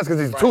bust his ass because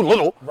he's too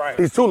little. Right.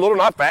 He's too little,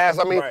 not fast.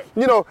 I mean, Right.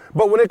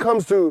 But when it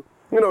comes to,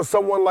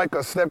 someone like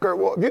a Steph Curry,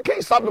 well, if you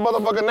can't stop the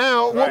motherfucker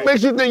now, what Right.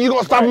 makes you think you're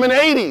going to stop him in the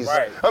 80s?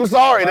 Right. I'm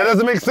sorry, that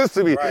doesn't make sense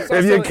to me. Right.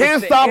 If you Also, can't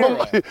it's the stop him,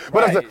 era.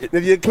 but I Right. said,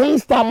 if you can't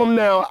stop him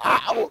now,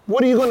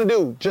 what are you going to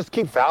do? Just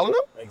keep fouling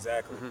him?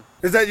 Exactly.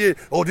 Is that you?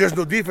 Oh, there's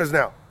no defense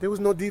now. There was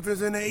no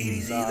defense in the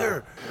 80s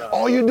either.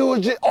 All you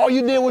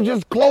did was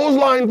just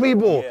clothesline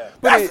people. Yeah.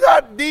 That's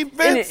not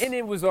defense. And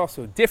it was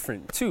also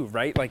different too,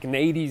 right? Like in the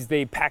 80s,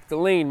 they packed the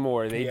lane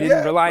more. They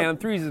didn't rely on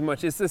threes as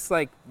much. It's just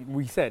like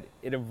we said,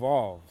 it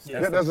evolves.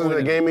 That's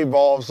the game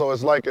evolves, so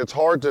it's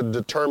hard to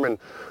determine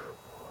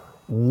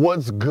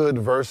what's good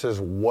versus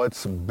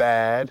what's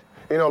bad.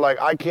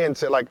 I can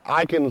say,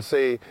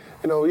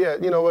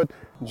 what?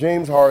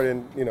 James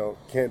Harden,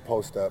 can't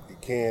post up. He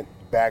can't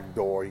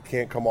backdoor. He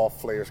can't come off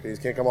flare screens.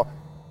 He can't come off.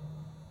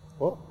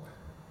 Well,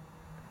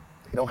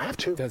 you don't have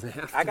to. Doesn't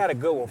have to. I got a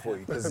good one for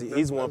you because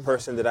he's one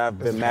person that I've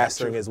been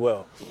mastering as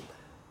well.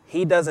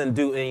 He doesn't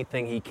do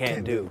anything he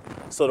can't do.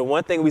 So the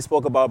one thing we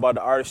spoke about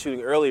the art of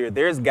shooting earlier,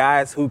 there's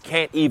guys who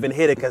can't even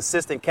hit a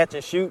consistent catch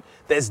and shoot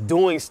that's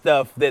doing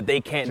stuff that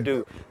they can't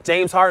do.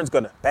 James Harden's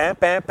gonna bam,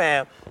 bam,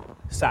 bam,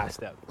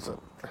 sidestep.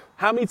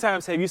 How many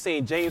times have you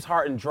seen James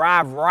Harden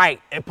drive right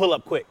and pull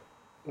up quick?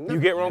 You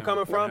get where I'm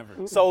coming from?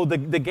 Never. So the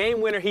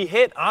game winner he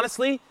hit,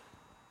 honestly,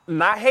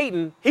 not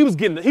hating, he was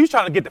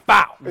trying to get the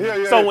foul.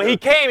 So when he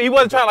came, he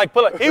wasn't trying to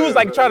pull up. He was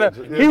trying to,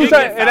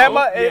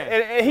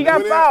 and he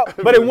got fouled,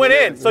 but it went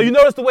in. So you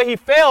notice the way he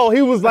fell,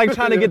 he was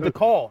trying to get the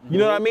call. You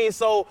know what I mean?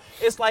 So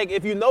it's like,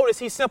 if you notice,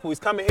 he's simple. He's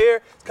coming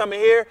here, he's coming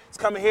here, he's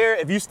coming here.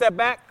 If you step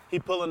back, he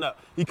pulling up.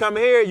 You come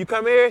here, he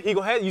go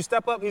ahead, you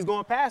step up, he's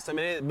going past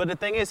him. But the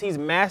thing is, he's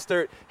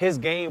mastered his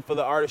game for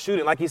the art of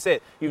shooting. Like he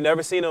said, you've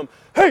never seen him,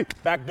 hey,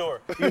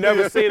 backdoor. You've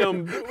never seen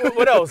him,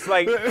 what else?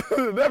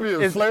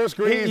 Flare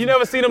screens. You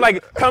never seen him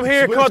come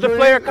here, Split caught the screen.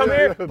 flare, come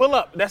here, pull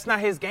up. That's not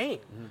his game.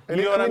 You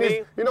know what I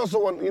mean?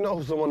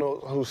 Someone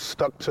who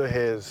stuck to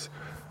his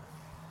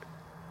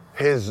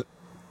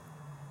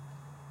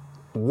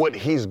what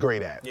he's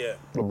great at. Yeah.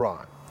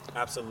 LeBron.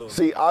 Absolutely.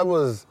 See,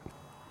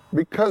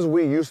 because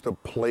we used to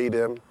play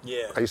them,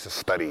 Yeah. I used to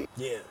study.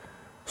 Yeah.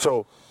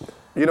 So,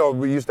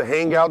 we used to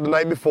hang out the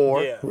night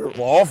before. Yeah. We were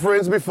all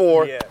friends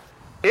before. Yeah.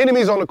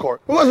 Enemies on the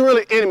court. We wasn't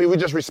really enemy. We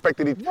just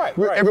respected each. Right.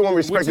 Everyone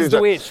respected Which is each the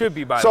other. way it should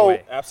be, by the So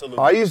way. Absolutely.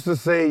 I used to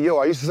say,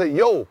 yo.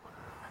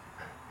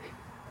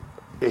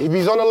 If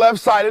he's on the left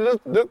side of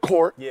the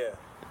court, Yeah.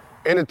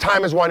 and the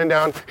time is winding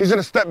down, he's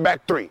gonna step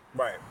back three.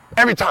 Right.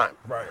 Every time.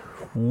 Right.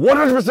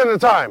 100% of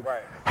the time.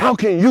 Right. How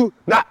can you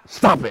not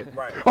stop it?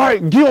 Right. All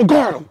right, Gil,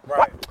 guard him.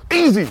 Right.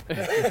 Easy.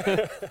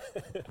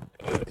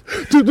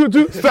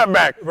 Two, step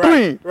back.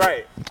 Three.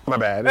 Right. My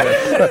bad.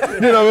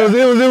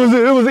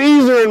 It was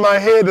easier in my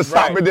head to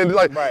stop Right. it than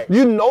Right.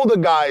 the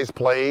guy's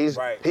plays.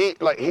 Right.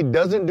 He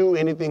doesn't do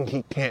anything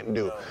he can't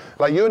do.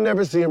 You'll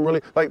never see him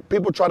really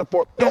people try to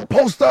don't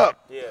post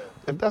up. Yeah.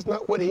 If that's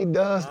not what he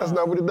does, that's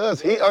not what he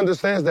does. He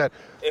understands that.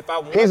 If I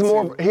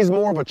want He's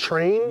more of a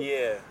train.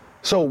 Yeah.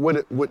 So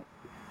with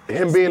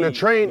him being a speed.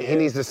 train, he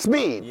needs the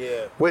speed.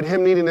 Yeah. With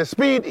him needing the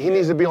speed, he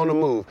needs to be on the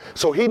move.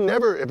 So he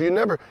never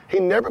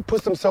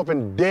puts himself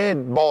in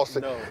dead ball.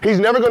 No. He's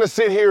never gonna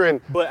sit here and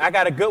But I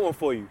got a good one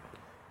for you.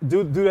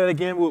 Do that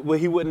again, what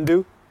he wouldn't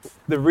do.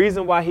 The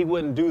reason why he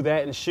wouldn't do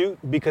that and shoot,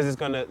 because it's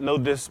no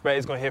disrespect,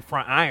 it's gonna hit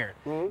front iron.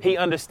 He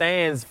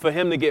understands for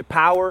him to get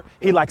power,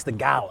 he likes to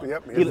gallop.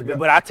 Yep,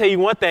 But I tell you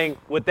one thing,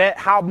 with that,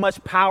 how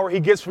much power he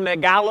gets from that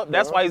gallop,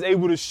 that's why he's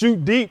able to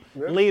shoot deep,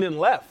 leaning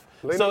left.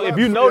 So if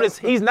you notice,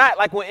 he's not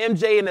like when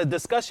MJ in the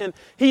discussion,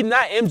 he's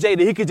not MJ that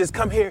he could just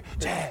come here,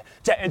 jab,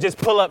 and just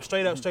pull up,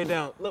 straight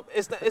down. Look,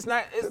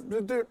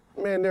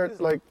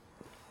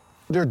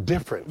 they're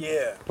different.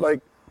 Yeah.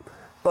 Like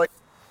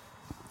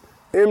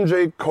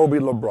MJ, Kobe,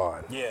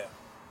 LeBron. Yeah.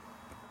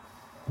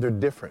 They're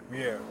different.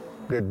 Yeah.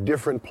 They're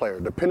different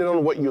players, depending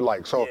on what you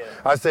like. So Yeah.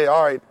 I say,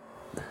 all right,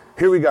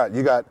 here you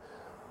got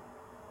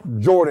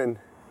Jordan.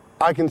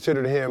 I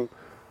considered him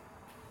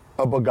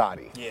a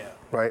Bugatti. Yeah.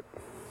 Right?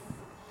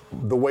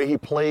 the way he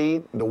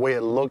played, the way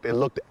it looked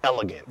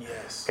elegant.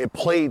 Yes. It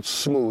played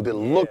smooth. It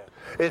looked.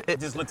 It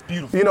just looks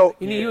beautiful. You know.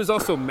 He was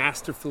also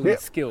masterfully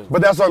skilled.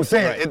 But that's what I'm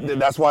saying.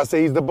 That's why I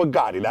say he's the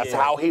Bugatti. That's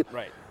how he.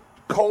 Right.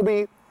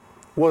 Kobe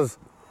was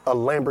a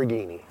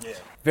Lamborghini. Yeah.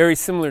 Very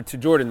similar to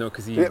Jordan though,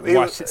 because he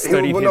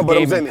studied his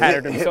game and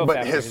patterned himself but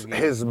after his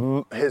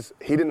game.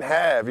 he didn't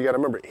have. You got to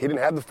remember, he didn't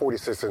have the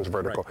 46-inch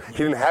vertical. Right. He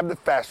didn't have the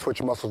fast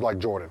twitch muscles like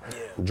Jordan.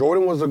 Yeah.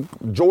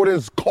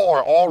 Jordan's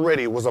car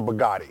already was a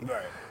Bugatti.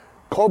 Right.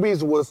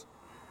 Kobe's was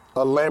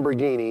a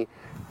Lamborghini.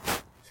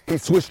 He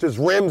switched his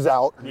rims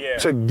out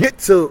to get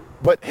to,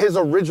 but his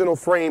original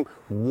frame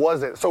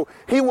wasn't. So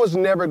he was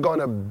never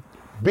gonna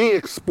be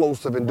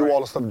explosive and do all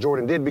the stuff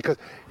Jordan did because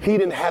he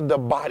didn't have the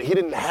body. He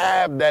didn't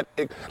have that.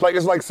 Like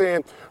it's like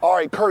saying, all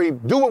right, Curry,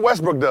 do what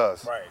Westbrook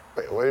does. Right.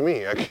 Wait, what do you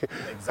mean?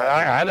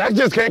 I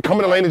just can't come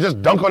in the lane and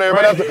just dunk on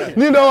everybody else.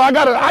 You know, I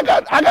got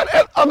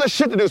other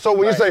shit to do. So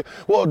when you say,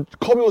 well,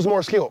 Kobe was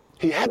more skilled,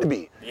 he had to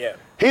be. Yeah.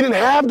 He didn't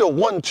have the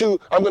 1-2.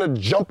 I'm gonna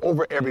jump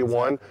over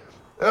everyone.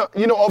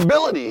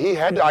 Ability. He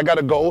had to. I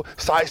gotta go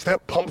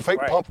sidestep, pump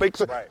fake.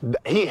 So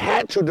he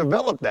had to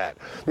develop that.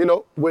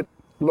 With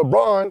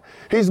LeBron,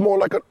 he's more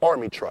like an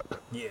army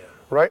truck. Yeah.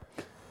 Right?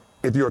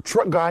 If you're a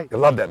truck guy, you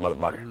love that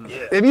motherfucker.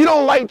 Yeah. If you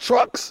don't like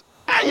trucks,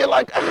 you're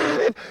like,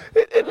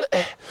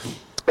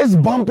 it's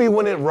bumpy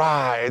when it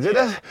rides.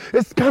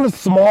 It's kind of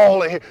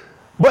small.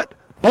 But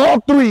all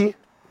three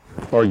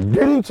are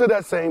getting to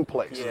that same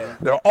place. Yeah.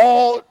 They're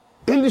all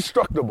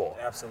indestructible.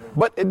 Absolutely.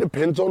 But it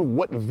depends on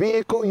what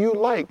vehicle you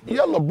like. Yeah,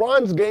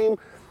 LeBron's game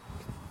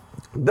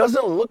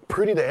doesn't look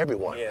pretty to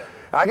everyone. Yeah.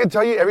 I can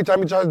tell you, every time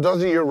he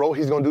does a Euro,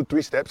 he's gonna do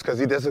 3 steps because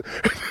he doesn't.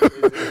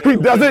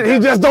 He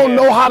just don't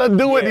know how to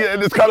do it.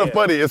 And it's kind of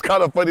funny. It's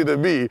kind of funny to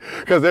me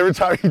because every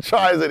time he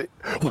tries it,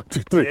 1,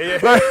 2, 3.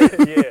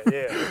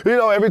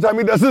 Every time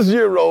he does his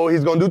Euro,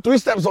 he's gonna do 3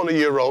 steps on the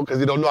Euro because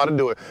he don't know how to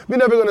do it. We're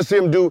never gonna see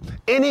him do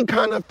any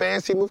kind of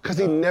fancy move because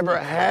he never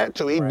had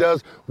to. He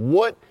does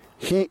what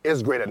he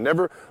is great at.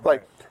 Never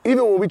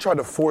even when we tried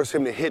to force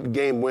him to hit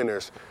game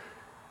winners,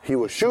 he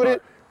would shoot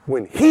it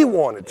when he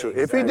wanted to.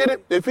 Exactly.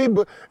 If he did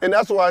it, and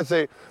that's why I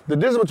say the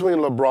difference between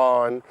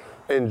LeBron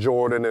and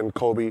Jordan and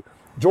Kobe.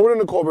 Jordan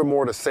and Kobe are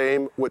more the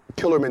same with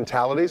killer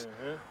mentalities.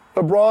 Mm-hmm.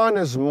 LeBron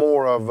is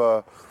more of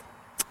a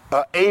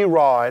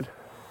A-Rod.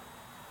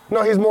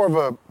 No, he's more of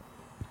a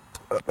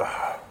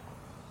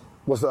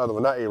what's the other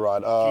one? Not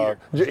A-Rod.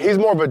 He's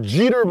more of a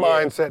Jeter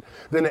mindset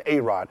than an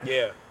A-Rod.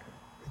 Yeah.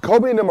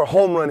 Kobe and them are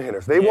home run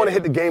hitters. They want to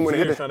hit the game when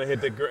trying to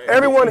hit the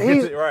everyone.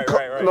 Right.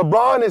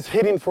 LeBron is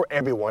hitting for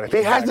everyone. If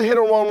he has to hit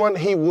a home run,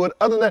 he would.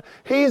 Other than that,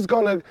 he's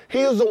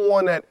the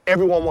one that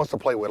everyone wants to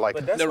play with.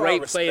 Like the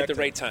right play at the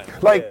right time.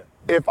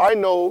 If I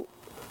know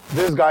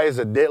this guy is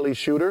a deadly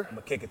shooter, I'm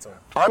gonna kick it to him.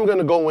 I'm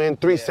gonna go in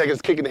 3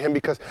 seconds kicking to him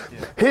because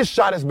his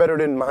shot is better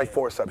than my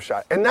force-up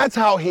shot, and that's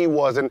how he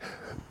was. And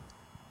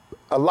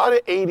a lot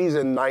of 80s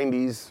and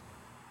 90s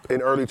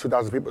and early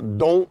 2000s people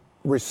don't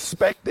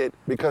respect it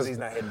because he's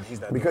not hitting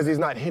because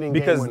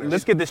game winners.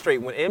 Let's get this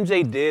straight. When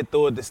MJ did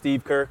throw it to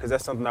Steve Kerr, because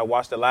that's something I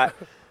watched a lot,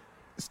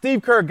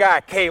 Steve Kerr guy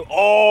came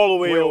all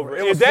the way over.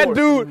 If that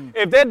dude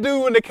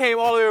wouldn't have came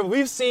all the way over,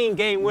 we've seen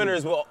game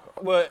winners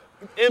with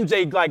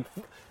MJ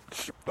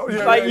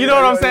you know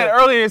what I'm saying,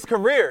 early in his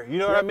career. You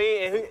know what I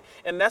mean?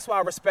 And that's why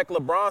I respect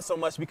LeBron so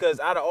much, because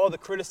out of all the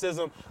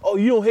criticism,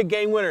 you don't hit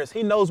game winners,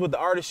 he knows with the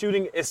art of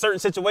shooting, in certain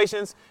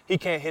situations, he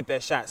can't hit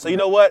that shot. So you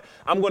know what?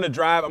 I'm going to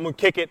drive, I'm going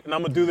to kick it, and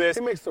I'm going to do this.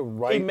 He makes the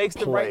right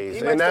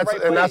plays. And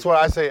that's what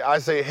I say. I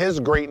say his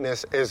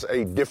greatness is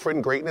a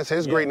different greatness.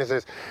 His greatness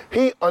is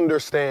he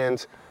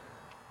understands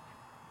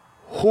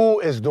who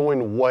is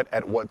doing what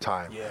at what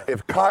time. Yeah.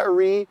 If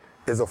Kyrie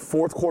is a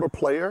fourth quarter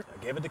player,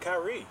 I give it to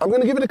Kyrie. I'm going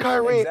to give it to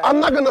Kyrie. Exactly.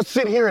 I'm not going to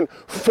sit here and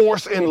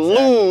force and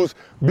lose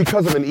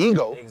because of an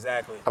ego.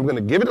 Exactly. I'm going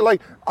to give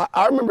it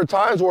I remember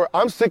times where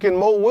I'm sticking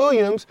Mo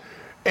Williams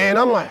and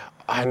I'm like,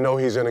 I know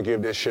he's going to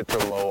give this shit to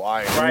Mo.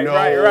 Right.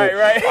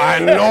 I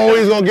know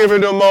he's going to give it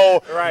to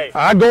Mo. Right.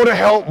 I go to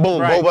help,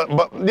 boom, right. boom.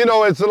 But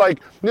it's like,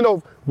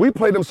 we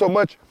played him so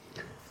much.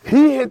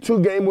 He hit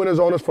 2 game winners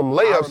on us from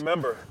layups. I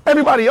remember.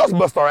 Everybody else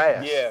bust our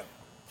ass. Yeah.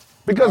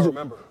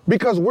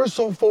 Because we're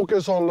so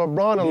focused on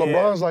LeBron, and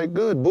LeBron's like,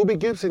 good, Booby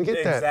Gibson,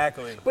 get that.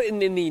 Exactly. But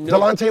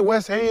Delonte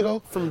West, here you go.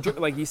 From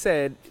like you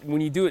said,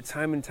 when you do it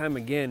time and time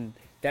again,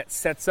 that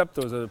sets up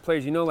those other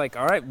players. All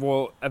right,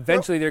 well,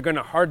 eventually they're going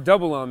to hard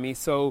double on me,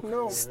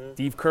 so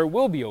Steve Kerr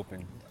will be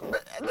open.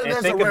 And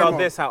think about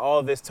this, how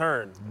all this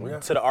turned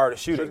to the art of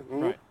shooting. Mm-hmm.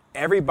 Right.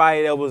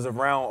 Everybody that was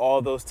around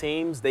all those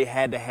teams, they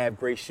had to have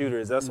great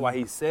shooters. That's why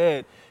he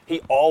said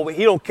he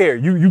don't care.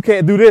 You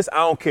can't do this, I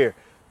don't care.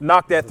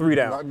 Knock that 3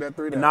 down.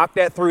 Knock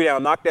that 3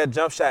 down. Knock that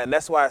jump shot. And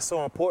that's why it's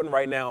so important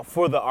right now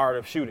for the art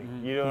of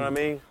shooting. You know what I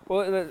mean?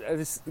 Well,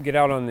 let's get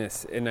out on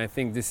this. And I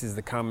think this is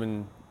the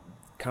common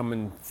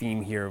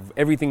theme here of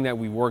everything that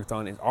we worked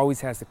on. It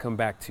always has to come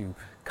back to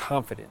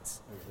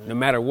confidence. Mm-hmm. No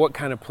matter what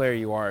kind of player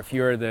you are. If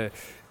you're the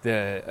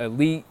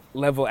elite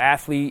level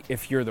athlete,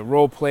 if you're the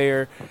role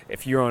player,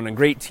 if you're on a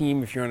great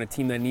team, if you're on a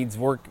team that needs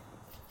work,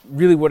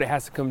 really what it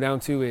has to come down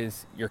to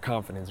is your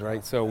confidence,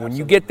 right? So when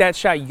you get that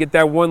shot, you get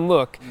that one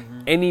look,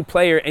 any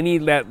player,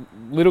 that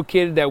little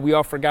kid that we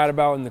all forgot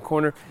about in the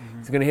corner,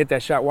 he's going to hit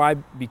that shot. Why?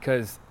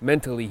 Because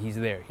mentally he's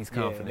there. He's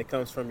confident. Yeah, and it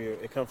comes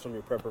from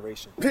your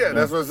preparation. Yeah,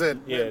 that's what I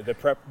said. Yeah, the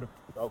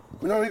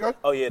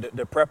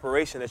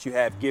preparation that you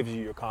have gives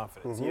you your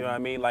confidence. You know what I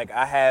mean? Like,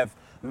 I have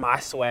my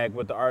swag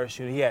with the artist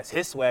shooting. He has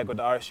his swag with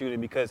the artist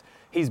shooting because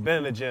he's been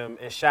in the gym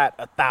and shot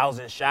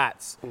 1,000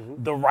 shots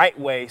the right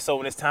way. So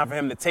when it's time for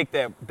him to take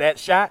that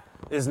shot,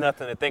 there's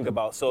nothing to think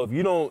about. So if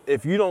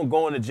you don't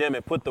go in the gym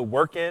and put the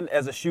work in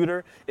as a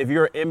shooter, if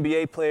you're an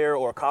NBA player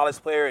or a college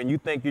player and you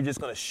think you're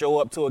just going to show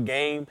up to a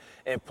game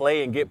and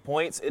play and get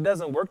points, it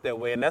doesn't work that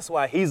way. And that's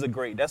why he's a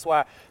great. That's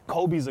why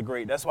Kobe's a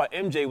great. That's why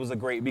MJ was a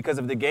great. Because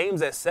if the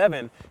game's at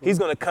 7, he's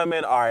going to come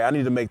in, all right, I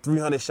need to make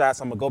 300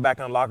 shots. I'm going to go back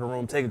in the locker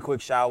room, take a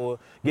quick shower,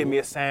 get me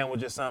a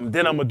sandwich or something.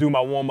 Then I'm going to do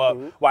my warm-up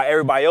while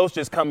everybody else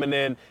just coming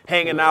in,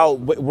 hanging out,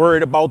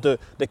 worried about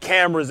the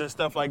cameras and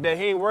stuff like that.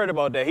 He ain't worried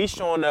about that. He's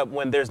showing up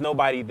when there's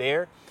nobody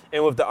there.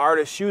 And with the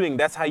artist shooting,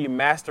 that's how you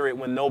master it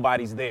when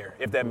nobody's there,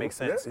 if that makes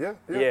sense.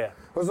 Yeah.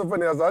 What's so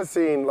funny is I've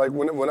seen, like,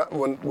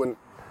 when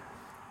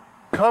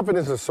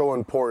confidence is so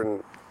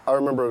important. I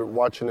remember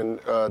watching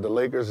the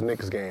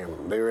Lakers-Knicks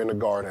game. They were in the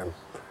Garden.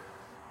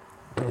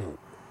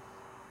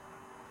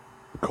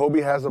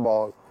 Kobe has the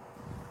ball.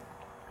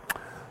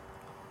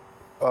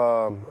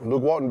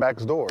 Luke Walton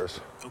backs doors.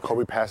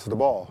 Kobe passes the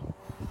ball.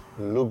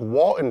 Luke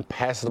Walton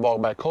passes the ball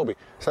back Kobe.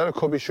 Instead of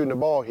Kobe shooting the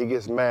ball, he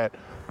gets mad,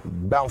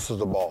 bounces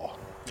the ball.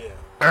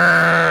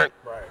 Yeah.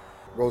 Right.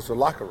 Goes to the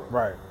locker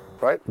room.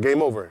 Right.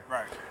 Game over.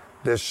 Right.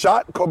 The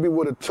shot Kobe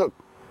would have took,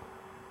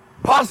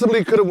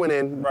 possibly could have went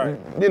in,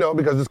 Right.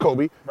 Because it's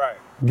Kobe. Right.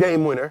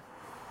 Game winner.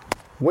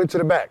 Went to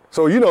the back.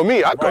 So you know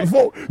me, I come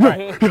forward.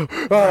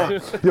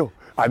 Yo,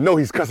 I know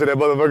he's cussing that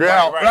motherfucker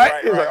out,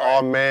 right? He's like,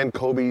 oh man,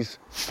 Kobe's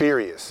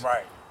furious.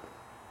 Right.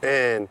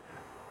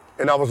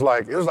 And I was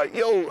like, it was like,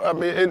 yo, I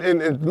mean,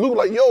 and Luke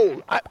like,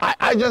 yo,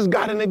 I just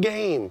got in the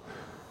game.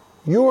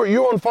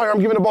 You're on fire, I'm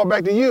giving the ball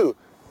back to you.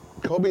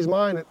 Kobe's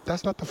mind,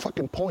 that's not the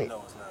fucking point.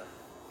 No, it's not.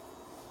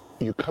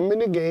 You come in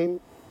the game,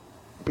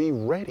 be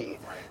ready.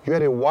 You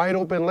had a wide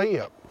open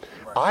layup.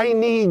 I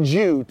need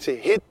you to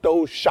hit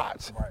those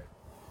shots. Right.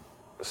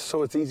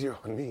 So it's easier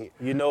on me.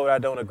 You know what I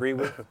don't agree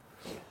with?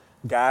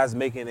 Guys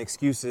making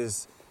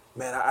excuses.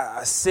 Man,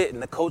 I sit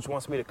and the coach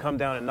wants me to come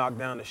down and knock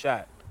down the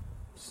shot.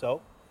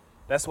 So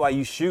that's why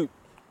you shoot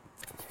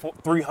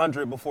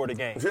 300 before the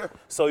game. Yeah.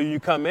 So you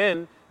come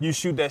in, you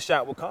shoot that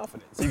shot with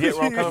confidence. You get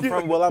where I'm coming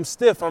from? Well, I'm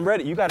stiff, I'm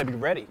ready. You got to be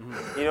ready.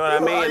 You know what I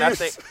mean? And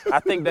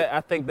I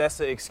think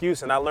that's an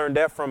excuse, and I learned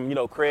that from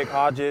Craig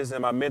Hodges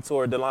and my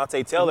mentor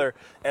Delonte Taylor.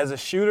 As a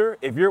shooter,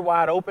 if you're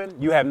wide open,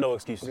 you have no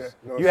excuses.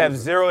 You have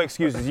zero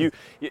excuses.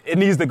 It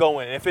needs to go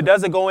in. If it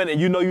doesn't go in,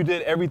 and you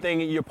did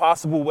everything in your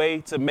possible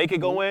way to make it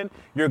go in,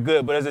 you're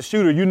good. But as a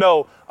shooter,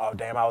 oh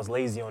damn, I was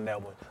lazy on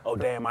that one. Oh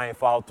damn, I ain't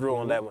followed through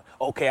on that one.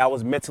 Okay, I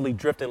was mentally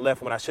drifting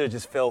left when I should have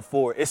just fell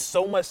forward. It's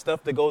so much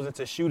stuff that goes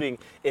into shooting.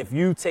 If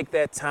you take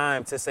that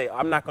time to say,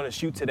 I'm not going to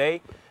shoot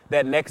today,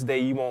 that next day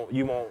you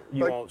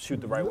won't shoot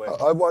the right way.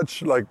 I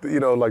watch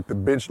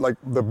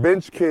the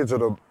bench kids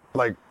are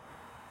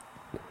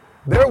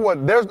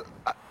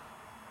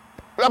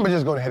I'm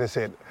just going ahead and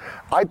say it.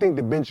 I think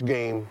the bench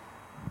game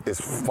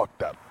is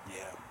fucked up.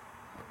 Yeah.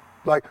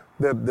 Like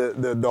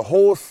the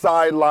whole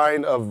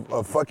sideline of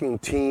a fucking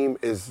team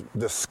is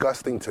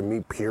disgusting to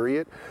me,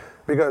 period.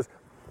 Because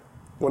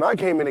when I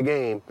came in the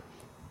game,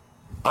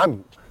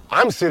 I'm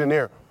sitting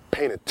there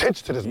paying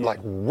attention to this, like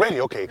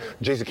ready. Okay,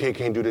 Jason Kidd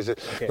can't do this.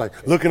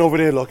 Looking over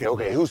there.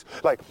 Okay, who's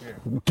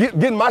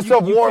getting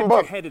myself warmed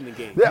up. Head in the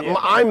game. Yeah,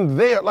 I'm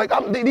there. Like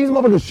these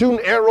motherfuckers shooting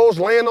arrows,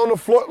 laying on the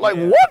floor. Like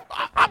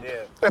what?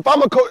 If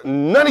I'm a coach,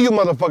 none of you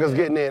motherfuckers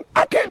getting in.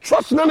 I can't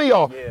trust none of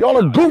y'all. Yeah. Y'all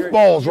are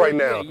goofballs right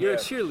now. You're a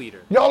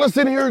cheerleader. Y'all are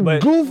sitting here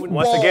goofballs.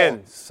 Once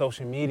again,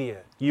 social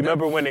media. You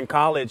remember when in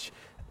college,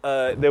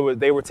 they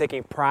were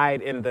taking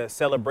pride in the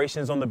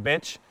celebrations on the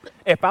bench.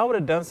 If I would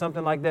have done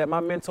something like that,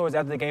 my mentors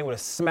after the game would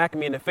have smacked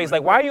me in the face.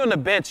 Like, why are you on the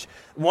bench?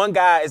 One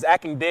guy is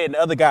acting dead and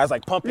the other guy is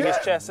like pumping his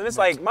chest. And it's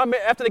like,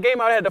 after the game,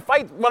 I had to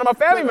fight one of my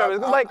family members.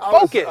 It's like,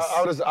 focus.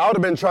 I would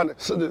have been trying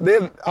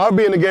to, I'll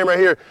be in the game right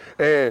here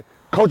and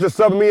coach is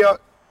subbing me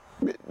up.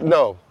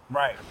 No.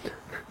 Right.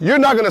 You're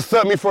not going to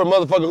sub me for a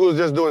motherfucker who's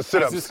just doing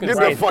sit-ups. Get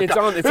the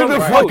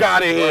fuck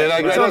out of here.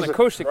 Like, it's on the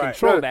coach to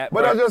control that.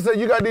 But I just said,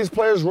 you got these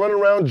players running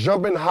around,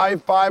 jumping,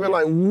 high-fiving,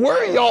 like,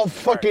 where y'all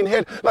fucking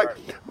head? Like,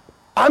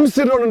 I'm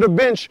sitting on the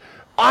bench.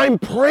 I'm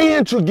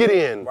praying to get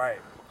in. Right.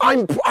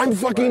 I'm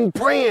fucking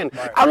praying.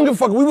 I don't give a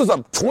fuck. We was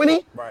up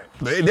 20. Right.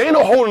 They ain't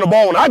no holding the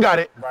ball when I got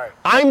it. Right.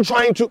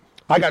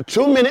 I got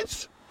 2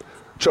 minutes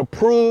to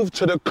prove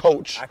to the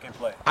coach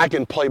I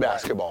can play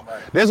basketball.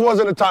 Right. This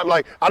wasn't a time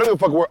like, I don't give a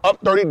fuck, we're up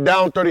 30,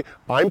 down 30.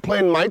 I'm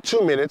playing my 2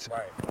 minutes,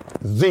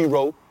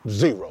 0-0.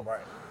 Right.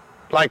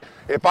 Like,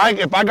 if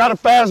I got a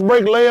fast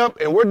break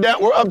layup and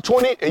we're up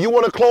 20 and you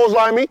want to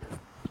clothesline me,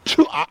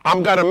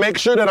 I'm got to make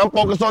sure that I'm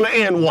focused on the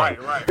and one.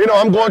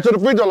 I'm going to the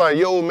free throw line.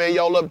 Yo, man,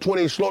 y'all up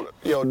 20, slow.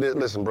 Yo,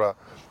 listen, bro,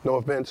 no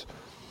offense.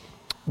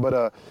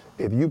 But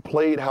if you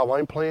played how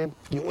I'm playing,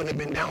 you wouldn't have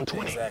been down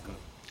 20. Exactly.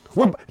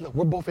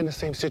 We're both in the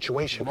same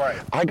situation. Right.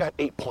 I got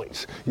 8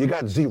 points. You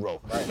got 0.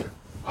 Right.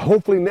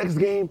 Hopefully next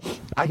game,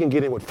 I can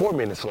get in with 4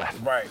 minutes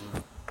left. Right.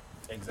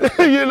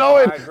 Exactly. you know,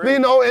 I and agree. you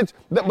know,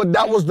 but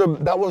that was the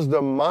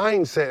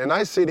mindset. And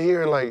I sit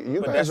here and like you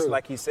But guys that's are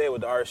like he said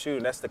with the art of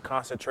shooting, that's the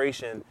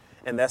concentration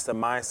and that's the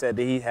mindset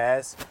that he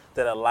has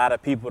that a lot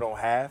of people don't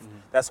have. Mm-hmm.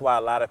 That's why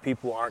a lot of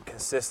people aren't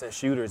consistent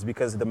shooters,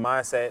 because the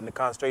mindset and the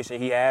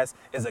concentration he has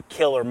is a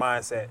killer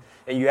mindset.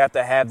 And you have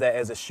to have that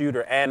as a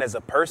shooter and as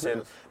a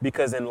person,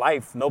 because in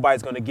life,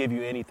 nobody's going to give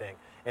you anything.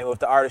 And with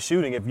the art of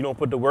shooting, if you don't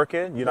put the work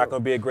in, you're not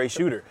going to be a great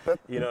shooter.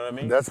 You know what I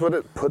mean? That's what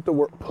it. Put the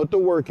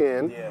work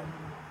in. Yeah,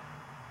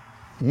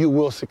 You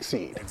will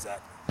succeed.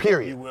 exactly.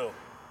 Period. You will.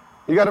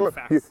 You got to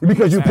Facts.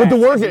 because you put the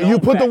work in. You Known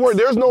put the work.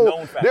 facts.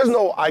 Known facts. There's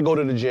no. I go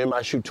to the gym.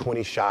 I shoot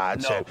 20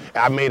 shots No. and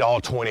I made all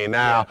 20.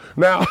 Now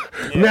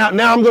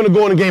I'm going to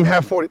go in the game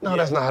have 40. No,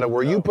 that's not how it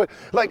works. You put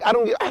like I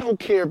don't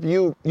care if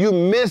you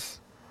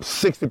miss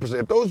 60%.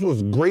 If those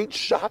was great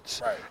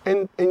shots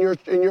Right. in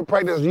your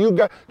practice,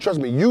 trust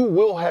me, you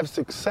will have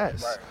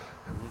success.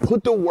 Right.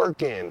 Put the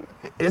work in.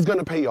 It's going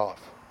to pay off.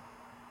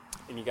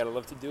 And you gotta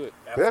love to do it.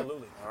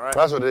 Absolutely. All right.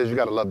 That's what it is. You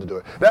got to love to do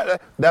it.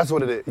 That's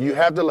what it is. You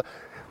have to.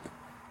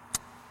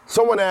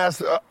 Someone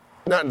asked,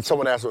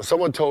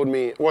 someone told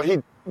me, well,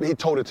 he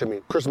told it to me,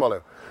 Chris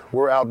Mullin.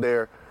 We're out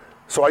there.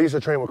 So I used to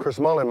train with Chris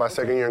Mullin my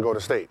second year in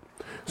Golden State.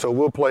 So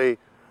we'll play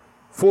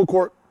full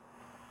court,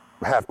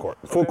 half court.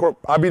 Full court,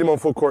 I beat him on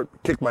full court,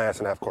 kicked my ass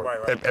in half court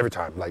Right. every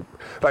time. Like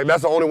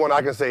that's the only one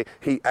I can say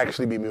he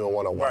actually beat me on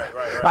one-on-one.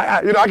 Right.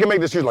 I can make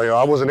this excuse like,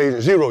 I wasn't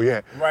Agent Zero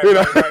yet. Right, you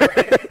know?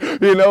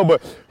 right.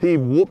 But he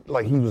whooped,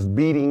 like he was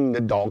beating the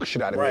dog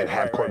shit out of me Right, in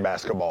half court right.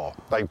 basketball.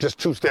 Like just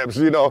 2 steps,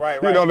 you know. Right.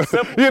 Simple.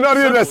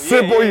 That's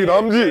simple, Yeah,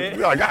 I'm just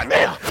yeah. like,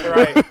 goddamn.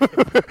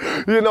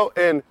 Right.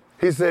 And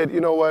he said,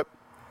 you know what?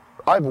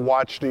 I've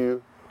watched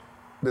you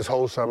this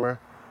whole summer.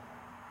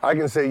 I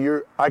can say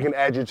I can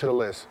add you to the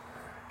list.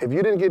 If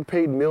you didn't get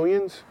paid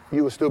millions,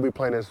 you would still be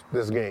playing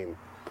this game.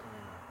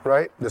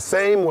 Right? The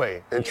same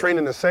way and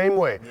training the same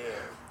way. Yeah.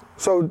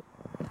 So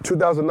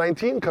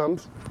 2019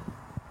 comes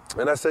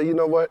and I say, you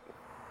know what?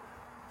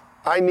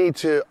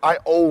 I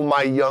owe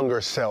my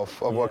younger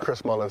self of what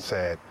Chris Mullin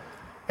said.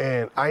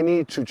 And I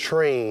need to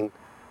train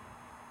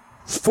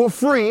for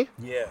free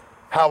Yeah.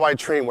 how I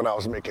trained when I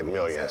was making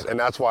millions. And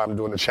that's why I'm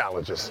doing the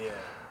challenges. Yeah.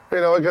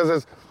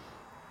 Because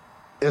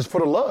it's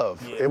for the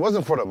love. Yeah. It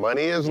wasn't for the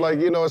money. It's like,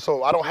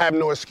 so I don't have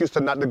no excuse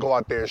not to go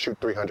out there and shoot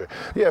 300.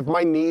 Yeah, if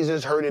my knees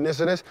is hurting this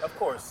and this, Of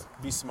course.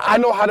 Be smart. I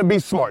know how to be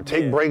smart.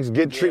 Take breaks,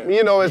 get treatment.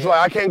 It's like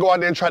I can't go out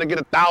there and try to get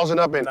 1,000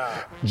 up and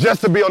just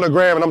to be on the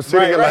gram and I'm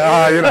sitting here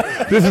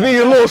like, this knee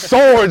a little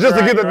sore just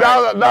to get the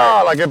 1,000.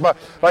 Nah, like if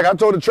I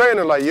told the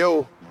trainer, like,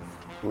 yo,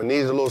 my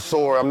knee's a little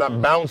sore. I'm not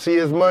bouncy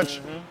as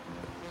much.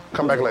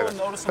 Come back later.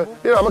 Noticeable.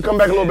 I'm gonna come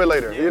back a little bit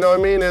later. You know what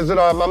I mean?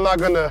 I'm not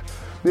gonna,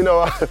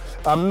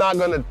 I'm not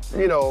gonna,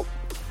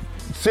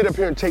 sit up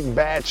here and take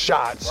bad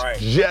shots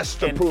just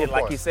to prove a and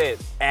like point. you said,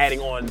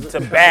 adding on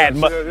to bad.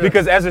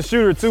 Because as a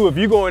shooter too, if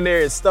you go in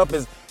there and stuff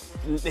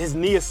his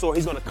knee is sore,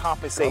 he's gonna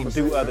compensate and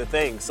do other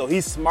things. So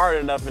he's smart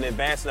enough and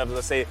advanced enough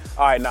to say,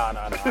 all right, nah,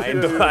 I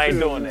ain't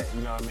doing that.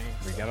 You know what I mean?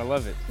 We gotta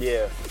love it.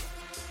 Yeah.